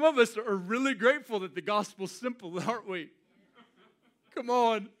 some of us are really grateful that the gospel's simple, aren't we? Come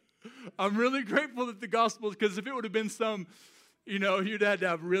on. I'm really grateful that the gospel, because if it would have been some, you'd had to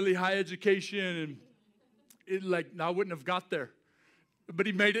have really high education and I wouldn't have got there. But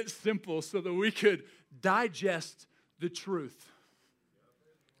he made it simple so that we could digest the truth.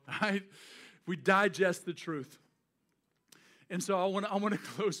 Right? We digest the truth. And so I want to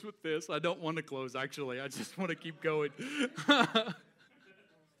close with this. I don't want to close, actually. I just want to keep going.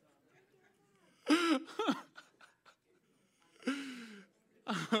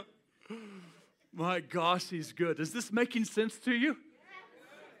 My gosh, he's good. Is this making sense to you?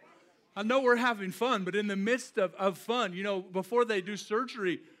 I know we're having fun, but in the midst of fun, before they do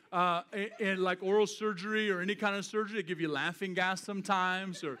surgery, and like oral surgery or any kind of surgery, they give you laughing gas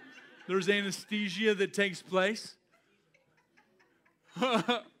sometimes, or there's anesthesia that takes place.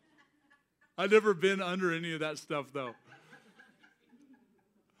 I've never been under any of that stuff, though.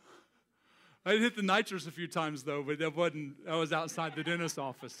 I hit the nitrous a few times, though, but I was outside the dentist's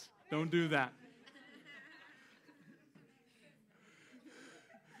office. Don't do that.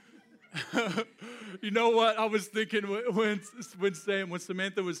 You know what? I was thinking when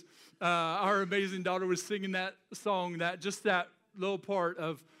Samantha was, our amazing daughter was singing that song, that little part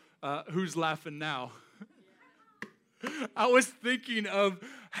of Who's Laughing Now? I was thinking of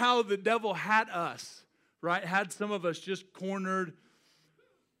how the devil had us, right? Had some of us just cornered,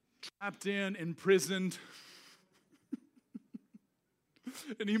 trapped in, imprisoned.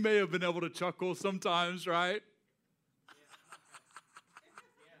 And he may have been able to chuckle sometimes, right?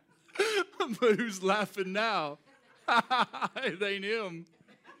 But who's laughing now? It ain't him.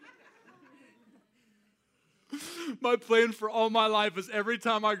 My plan for all my life is every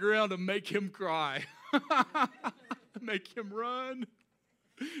time I go around to make him cry. Make him run.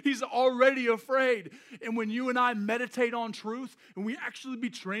 He's already afraid. And when you and I meditate on truth and we actually be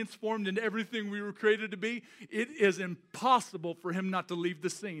transformed into everything we were created to be, it is impossible for him not to leave the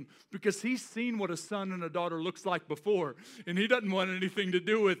scene, because he's seen what a son and a daughter looks like before, and he doesn't want anything to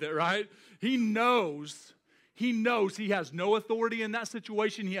do with it, right? He knows he has no authority in that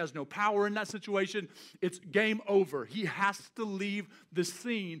situation. He has no power in that situation. It's game over. He has to leave the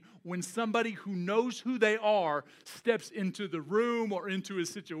scene when somebody who knows who they are steps into the room or into a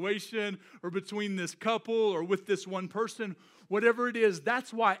situation or between this couple or with this one person, whatever it is.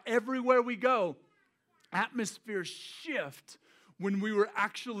 That's why everywhere we go, atmospheres shift when we were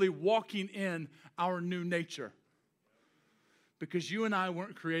actually walking in our new nature. Because you and I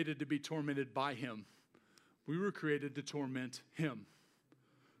weren't created to be tormented by him. We were created to torment him,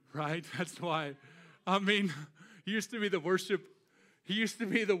 right? That's why, he used to be the worship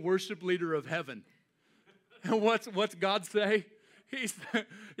leader of heaven. And what's God say? He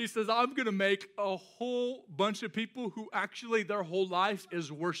says, I'm going to make a whole bunch of people who actually their whole life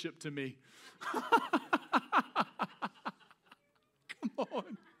is worship to me. Come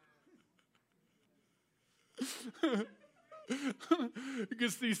on. You can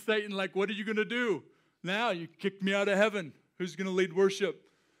see Satan like, what are you going to do? Now you kicked me out of heaven. Who's going to lead worship?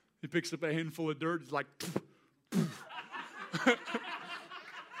 He picks up a handful of dirt. He's like, poof, poof.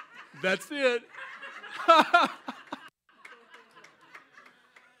 That's it.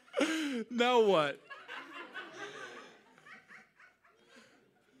 Now what?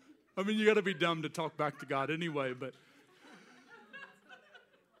 You got to be dumb to talk back to God anyway, but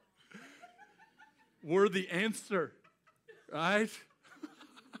we're the answer, right?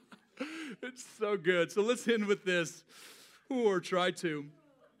 It's so good. So let's end with this, or try to.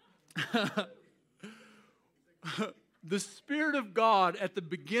 The Spirit of God at the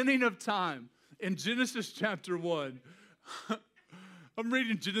beginning of time, in Genesis chapter 1. I'm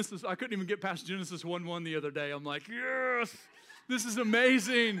reading Genesis. I couldn't even get past Genesis 1:1 the other day. I'm like, yes, this is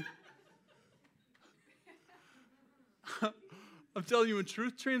amazing. I'm telling you, when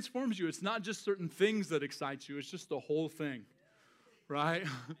truth transforms you, it's not just certain things that excite you. It's just the whole thing. right?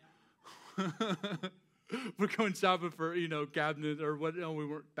 We're going shopping for, cabinet or what, we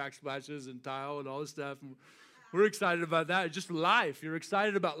weren't backsplashes and tile and all this stuff. And we're excited about that. It's just life. You're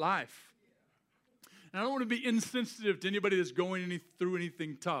excited about life. And I don't want to be insensitive to anybody that's going through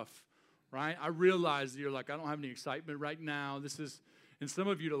anything tough, right? I realize that you're like, I don't have any excitement right now. And some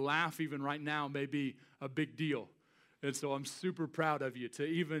of you to laugh even right now may be a big deal. And so I'm super proud of you to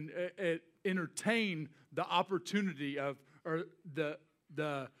even entertain the opportunity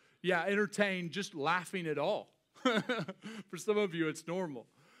entertain just laughing at all. For some of you, it's normal.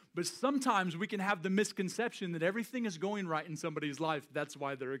 But sometimes we can have the misconception that everything is going right in somebody's life. That's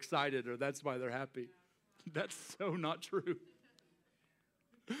why they're excited or that's why they're happy. That's so not true.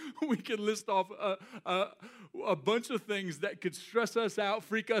 We can list off a bunch of things that could stress us out,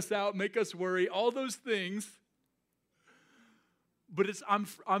 freak us out, make us worry, all those things. But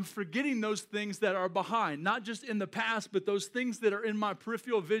I'm forgetting those things that are behind, not just in the past, but those things that are in my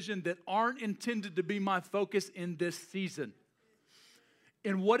peripheral vision that aren't intended to be my focus in this season.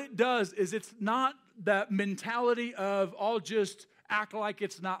 And what it does is it's not that mentality of I'll just act like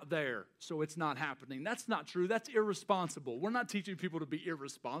it's not there, so it's not happening. That's not true. That's irresponsible. We're not teaching people to be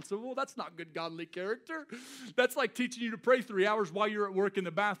irresponsible. That's not good godly character. That's like teaching you to pray 3 hours while you're at work in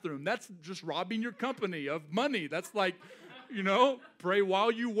the bathroom. That's just robbing your company of money. That's like, pray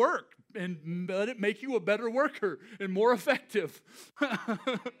while you work and let it make you a better worker and more effective.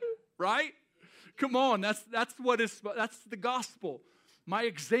 Right? Come on, that's the gospel. My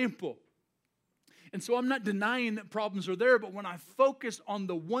example. And so I'm not denying that problems are there, but when I focus on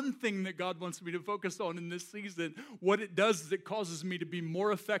the one thing that God wants me to focus on in this season, what it does is it causes me to be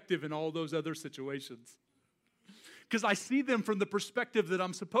more effective in all those other situations. Because I see them from the perspective that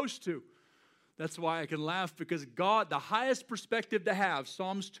I'm supposed to. That's why I can laugh, because God, the highest perspective to have,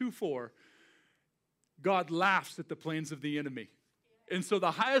 Psalms 2:4, God laughs at the plans of the enemy. And so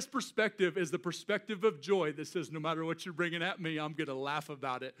the highest perspective is the perspective of joy that says, no matter what you're bringing at me, I'm going to laugh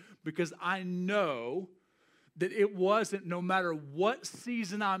about it. Because I know that it wasn't, no matter what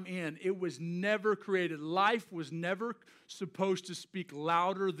season I'm in, it was never created. Life was never supposed to speak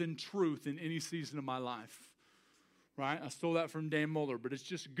louder than truth in any season of my life. Right? I stole that from Dan Muller, but it's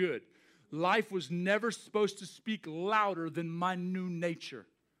just good. Life was never supposed to speak louder than my new nature.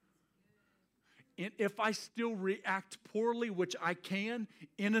 And if I still react poorly, which I can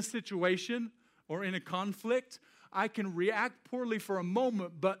in a situation or in a conflict, I can react poorly for a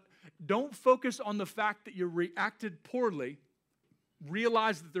moment, but don't focus on the fact that you reacted poorly.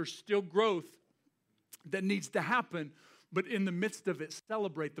 Realize that there's still growth that needs to happen, but in the midst of it,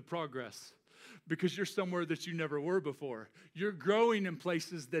 celebrate the progress. Because you're somewhere that you never were before. You're growing in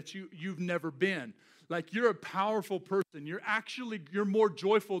places that you've never been. Like, you're a powerful person. You're more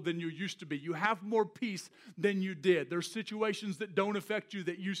joyful than you used to be. You have more peace than you did. There's situations that don't affect you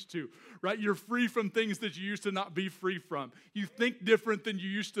that used to, right? You're free from things that you used to not be free from. You think different than you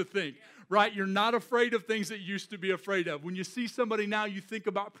used to think, right? You're not afraid of things that you used to be afraid of. When you see somebody now, you think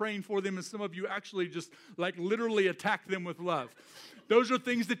about praying for them, and some of you actually just like literally attack them with love. Those are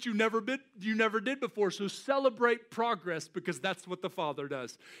things that you never did before. So celebrate progress, because that's what the Father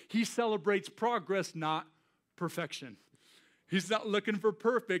does. He celebrates progress, not perfection. He's not looking for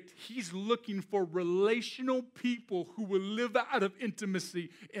perfect. He's looking for relational people who will live out of intimacy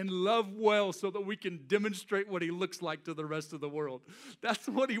and love well so that we can demonstrate what He looks like to the rest of the world. That's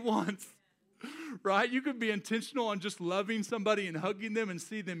what He wants. Right? You can be intentional on just loving somebody and hugging them and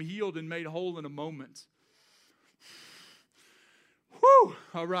see them healed and made whole in a moment. Whew,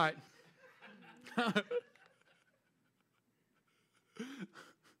 all right.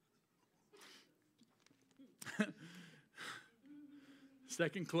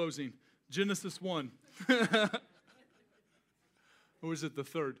 Second closing, Genesis 1. Or is it the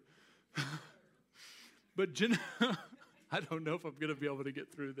third? But I don't know if I'm going to be able to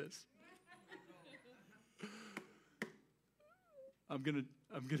get through this. I'm gonna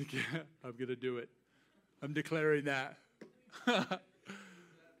do it. I'm declaring that.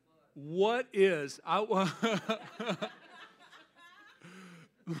 What is, I wanted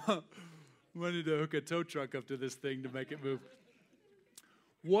to hook a tow truck up to this thing to make it move.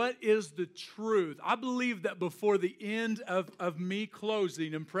 What is the truth? I believe that before the end of me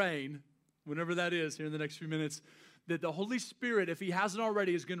closing and praying, whenever that is here in the next few minutes, that the Holy Spirit, if He hasn't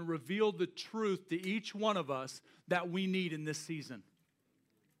already, is going to reveal the truth to each one of us that we need in this season.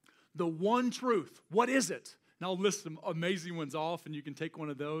 The one truth. What is it? And I'll list some amazing ones off, and you can take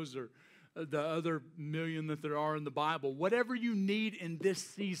one of those or the other million that there are in the Bible. Whatever you need in this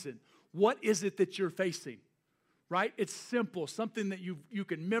season, what is it that you're facing? right? It's simple, something that you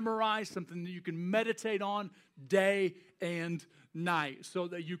can memorize, something that you can meditate on day and night so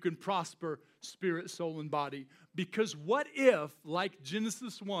that you can prosper spirit, soul, and body. Because what if, like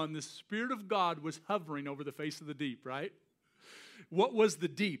Genesis 1, the Spirit of God was hovering over the face of the deep, right? What was the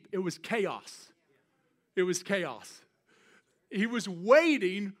deep? It was chaos. It was chaos. He was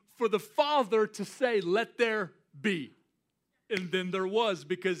waiting for the Father to say, let there be. And then there was,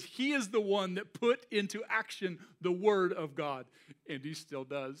 because he is the one that put into action the Word of God. And he still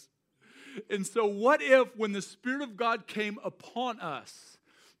does. And so what if when the Spirit of God came upon us,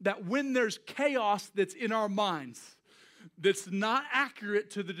 that when there's chaos that's in our minds, that's not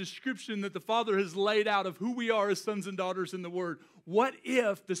accurate to the description that the Father has laid out of who we are as sons and daughters in the Word, what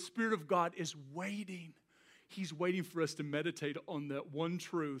if the Spirit of God is waiting? He's waiting for us to meditate on that one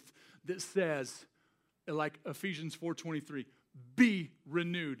truth that says, like Ephesians 4:23, be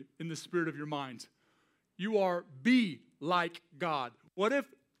renewed in the spirit of your minds. You are be like God. What if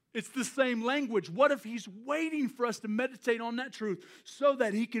it's the same language? What if he's waiting for us to meditate on that truth so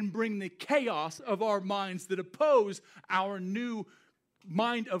that he can bring the chaos of our minds that oppose our new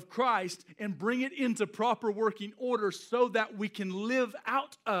mind of Christ and bring it into proper working order so that we can live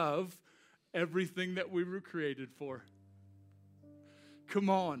out of everything that we were created for? Come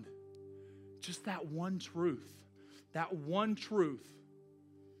on. Just that one truth. That one truth.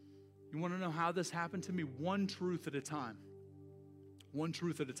 You want to know how this happened to me? One truth at a time. One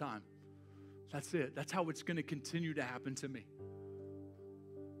truth at a time. That's it. That's how it's going to continue to happen to me.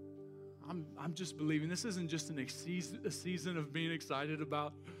 I'm just believing this isn't just a season of being excited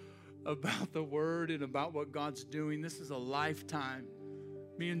about the Word and about what God's doing. This is a lifetime.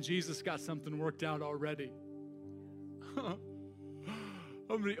 Me and Jesus got something worked out already. I'm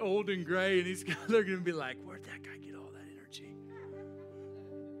going to be old and gray, and they're going to be like, where'd that guy get all that energy?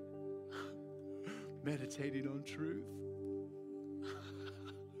 Meditating on truth.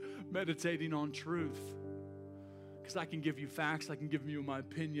 Meditating on truth. Because I can give you facts, I can give you my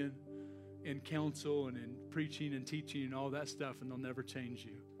opinion in counsel and in preaching and teaching and all that stuff, and they'll never change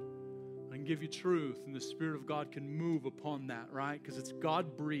you. I can give you truth, and the Spirit of God can move upon that, right? Because it's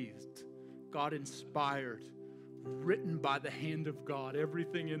God-breathed, God-inspired, written by the hand of God.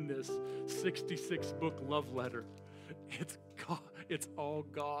 Everything in this 66-book love letter, it's God. It's all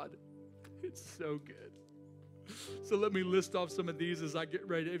God. It's so good. So let me list off some of these as I get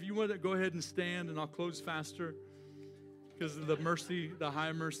ready. If you want to go ahead and stand, and I'll close faster because of the mercy, the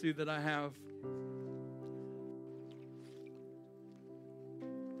high mercy that I have.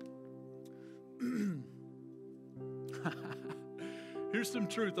 Here's some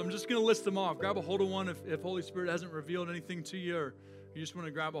truth. I'm just going to list them off. Grab a hold of one if Holy Spirit hasn't revealed anything to you, or you just want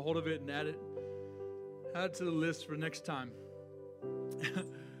to grab a hold of it and add it to the list for next time.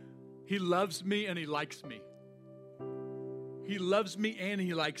 He loves me and he likes me. He loves me and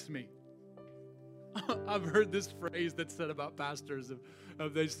he likes me. I've heard this phrase that's said about pastors.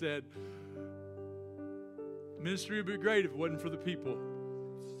 They said, ministry would be great if it wasn't for the people.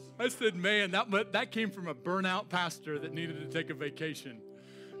 I said, man, that came from a burnout pastor that needed to take a vacation.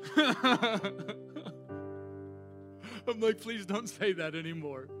 I'm like, please don't say that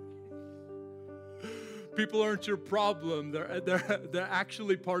anymore. People aren't your problem. They're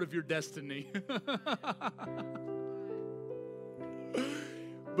actually part of your destiny.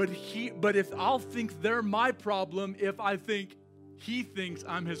 But if I'll think they're my problem, if I think he thinks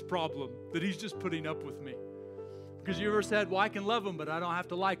I'm his problem, that he's just putting up with me. Because you ever said, well, I can love them, but I don't have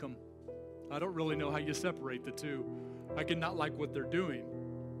to like them. I don't really know how you separate the two. I can not like what they're doing,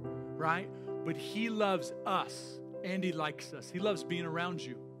 right? But he loves us, and he likes us. He loves being around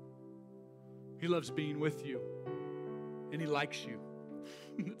you. He loves being with you, and he likes you.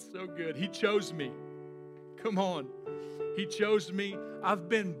 It's so good. He chose me. Come on. He chose me. I've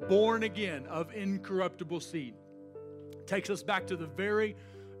been born again of incorruptible seed. Takes us back to the very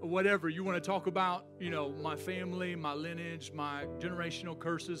whatever you want to talk about, my family, my lineage, my generational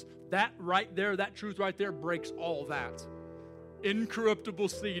curses. That right there, that truth right there breaks all that. Incorruptible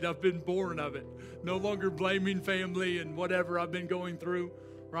seed, I've been born of it. No longer blaming family and whatever I've been going through,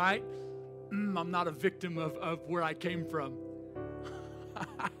 right? I'm not a victim of where I came from.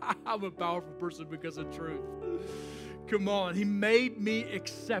 I'm a powerful person because of truth. Come on, he made me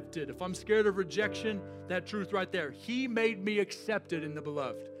accepted. If I'm scared of rejection, that truth right there. He made me accepted in the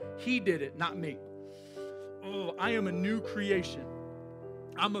beloved. He did it, not me. Oh, I am a new creation.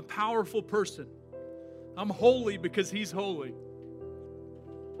 I'm a powerful person. I'm holy because he's holy.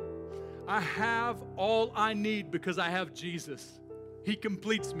 I have all I need because I have Jesus. He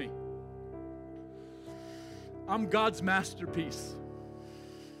completes me. I'm God's masterpiece.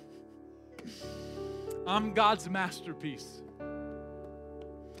 I'm God's masterpiece.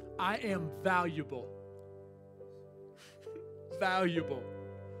 I am valuable. Valuable.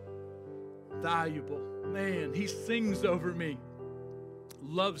 Valuable. Man, he sings over me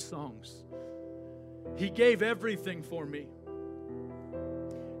love songs. He gave everything for me.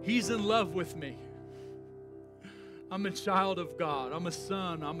 He's in love with me. I'm a child of God. I'm a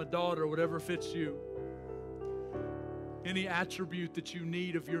son. I'm a daughter, whatever fits you. Any attribute that you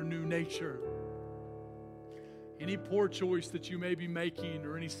need of your new nature. Any poor choice that you may be making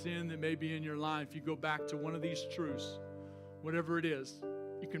or any sin that may be in your life, you go back to one of these truths, whatever it is,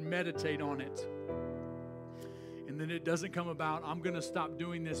 you can meditate on it. And then it doesn't come about, I'm going to stop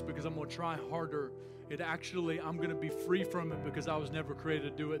doing this because I'm going to try harder. It actually, I'm going to be free from it because I was never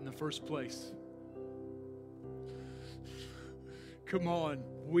created to do it in the first place. Come on.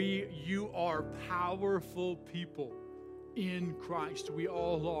 You are powerful people in Christ. We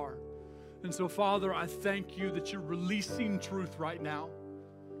all are. And so, Father, I thank you that you're releasing truth right now.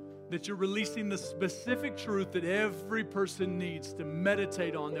 That you're releasing the specific truth that every person needs to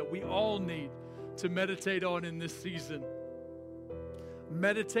meditate on, that we all need to meditate on in this season.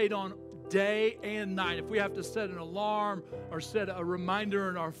 Meditate on day and night. If we have to set an alarm or set a reminder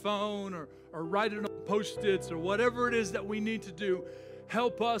in our phone or write it on Post-its or whatever it is that we need to do,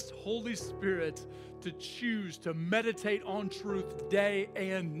 help us, Holy Spirit, to choose to meditate on truth day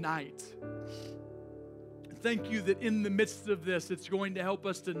and night. Thank you that in the midst of this, it's going to help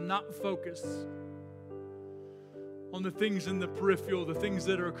us to not focus on the things in the peripheral, the things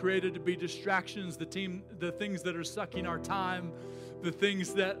that are created to be distractions, the things that are sucking our time, the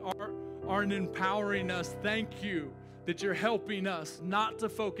things that aren't empowering us. Thank you that you're helping us not to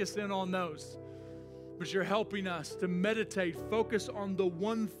focus in on those, but you're helping us to meditate, focus on the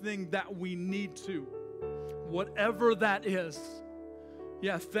one thing that we need to, whatever that is.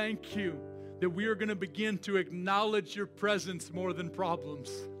 Yeah, thank you that we are going to begin to acknowledge your presence more than problems.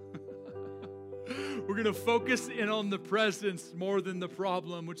 We're going to focus in on the presence more than the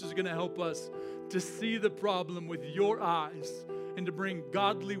problem, which is going to help us to see the problem with your eyes and to bring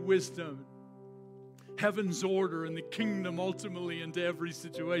godly wisdom, heaven's order, and the kingdom ultimately into every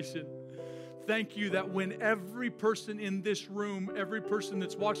situation. Thank you that when every person in this room, every person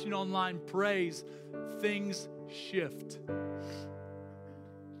that's watching online prays, things shift.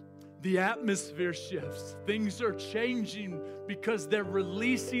 The atmosphere shifts. Things are changing because they're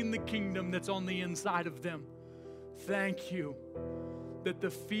releasing the kingdom that's on the inside of them. Thank you that the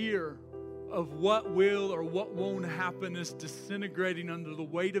fear of what will or what won't happen is disintegrating under the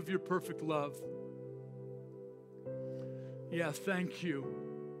weight of your perfect love. Yeah, thank you.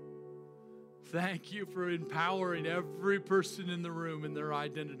 Thank you for empowering every person in the room in their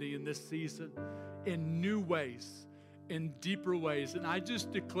identity in this season in new ways, in deeper ways. And I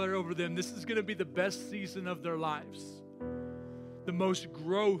just declare over them, this is going to be the best season of their lives, the most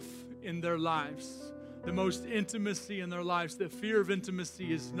growth in their lives, the most intimacy in their lives. The fear of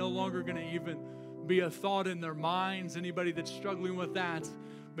intimacy is no longer going to even be a thought in their minds, anybody that's struggling with that.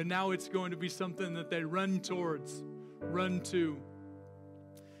 But now it's going to be something that they run towards, run to.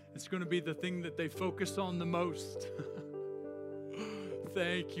 It's going to be the thing that they focus on the most.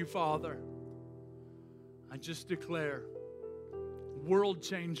 Thank you, Father. I just declare, world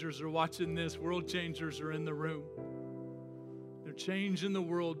changers are watching this. World changers are in the room. They're changing the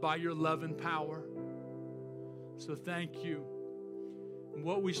world by your love and power. So thank you. And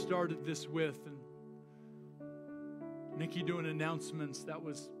what we started this with, and Nikki doing announcements, that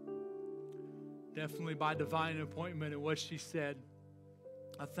was definitely by divine appointment and what she said.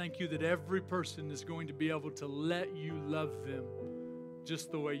 I thank you that every person is going to be able to let you love them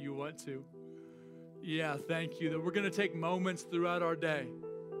just the way you want to. Yeah, thank you that we're going to take moments throughout our day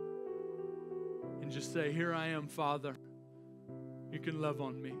and just say, here I am, Father. You can love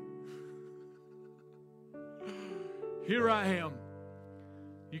on me. Here I am.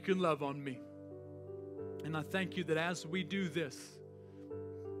 You can love on me. And I thank you that as we do this,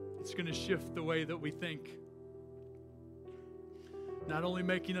 it's going to shift the way that we think. Not only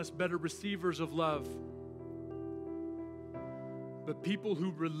making us better receivers of love, but people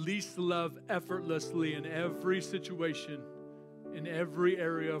who release love effortlessly in every situation, in every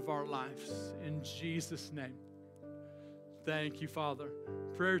area of our lives. In Jesus' name. Thank you, Father.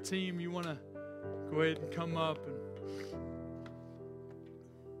 Prayer team, you want to go ahead and come up. And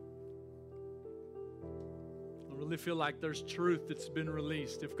I really feel like there's truth that's been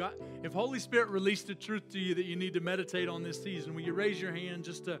released. If Holy Spirit released a truth to you that you need to meditate on this season, will you raise your hand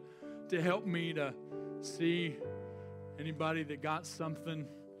just to help me to see anybody that got something?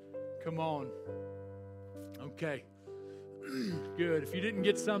 Come on. Okay. Good. If you didn't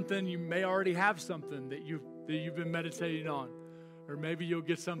get something, you may already have something that you've been meditating on. Or maybe you'll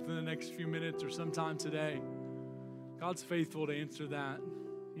get something in the next few minutes or sometime today. God's faithful to answer that.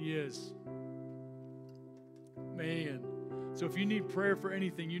 He is. Man. So if you need prayer for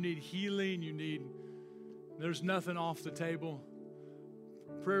anything, you need healing, there's nothing off the table.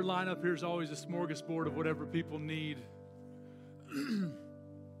 Prayer line up here is always a smorgasbord of whatever people need.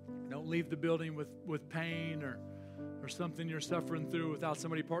 Don't leave the building with pain or something you're suffering through without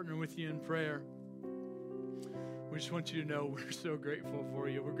somebody partnering with you in prayer. We just want you to know we're so grateful for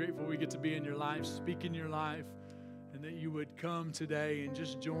you. We're grateful we get to be in your life, speak in your life, and that you would come today and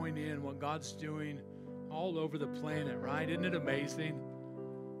just join in what God's doing all over the planet, right? Isn't it amazing?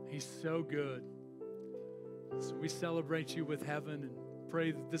 He's so good. So we celebrate you with heaven and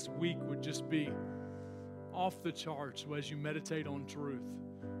pray that this week would just be off the charts as you meditate on truth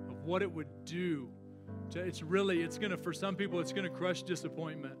of what it would do. For some people, it's going to crush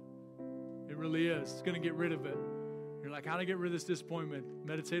disappointment. It really is. It's going to get rid of it. You're like, how do I get rid of this disappointment?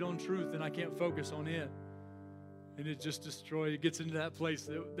 Meditate on truth, and I can't focus on it. And it just destroys. It gets into that place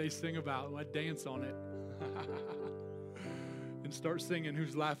that they sing about. I dance on it. And start singing,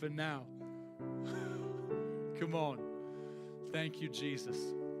 who's laughing now? Come on. Thank you, Jesus.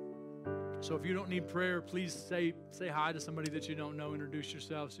 So if you don't need prayer, please say hi to somebody that you don't know. Introduce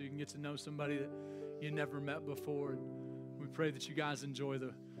yourself so you can get to know somebody that you never met before. And we pray that you guys enjoy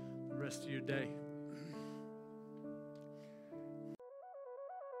the rest of your day.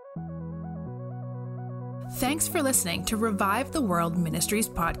 Thanks for listening to Revive the World Ministries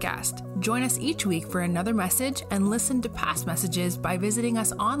podcast. Join us each week for another message and listen to past messages by visiting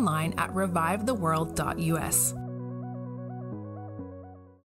us online at revivetheworld.us.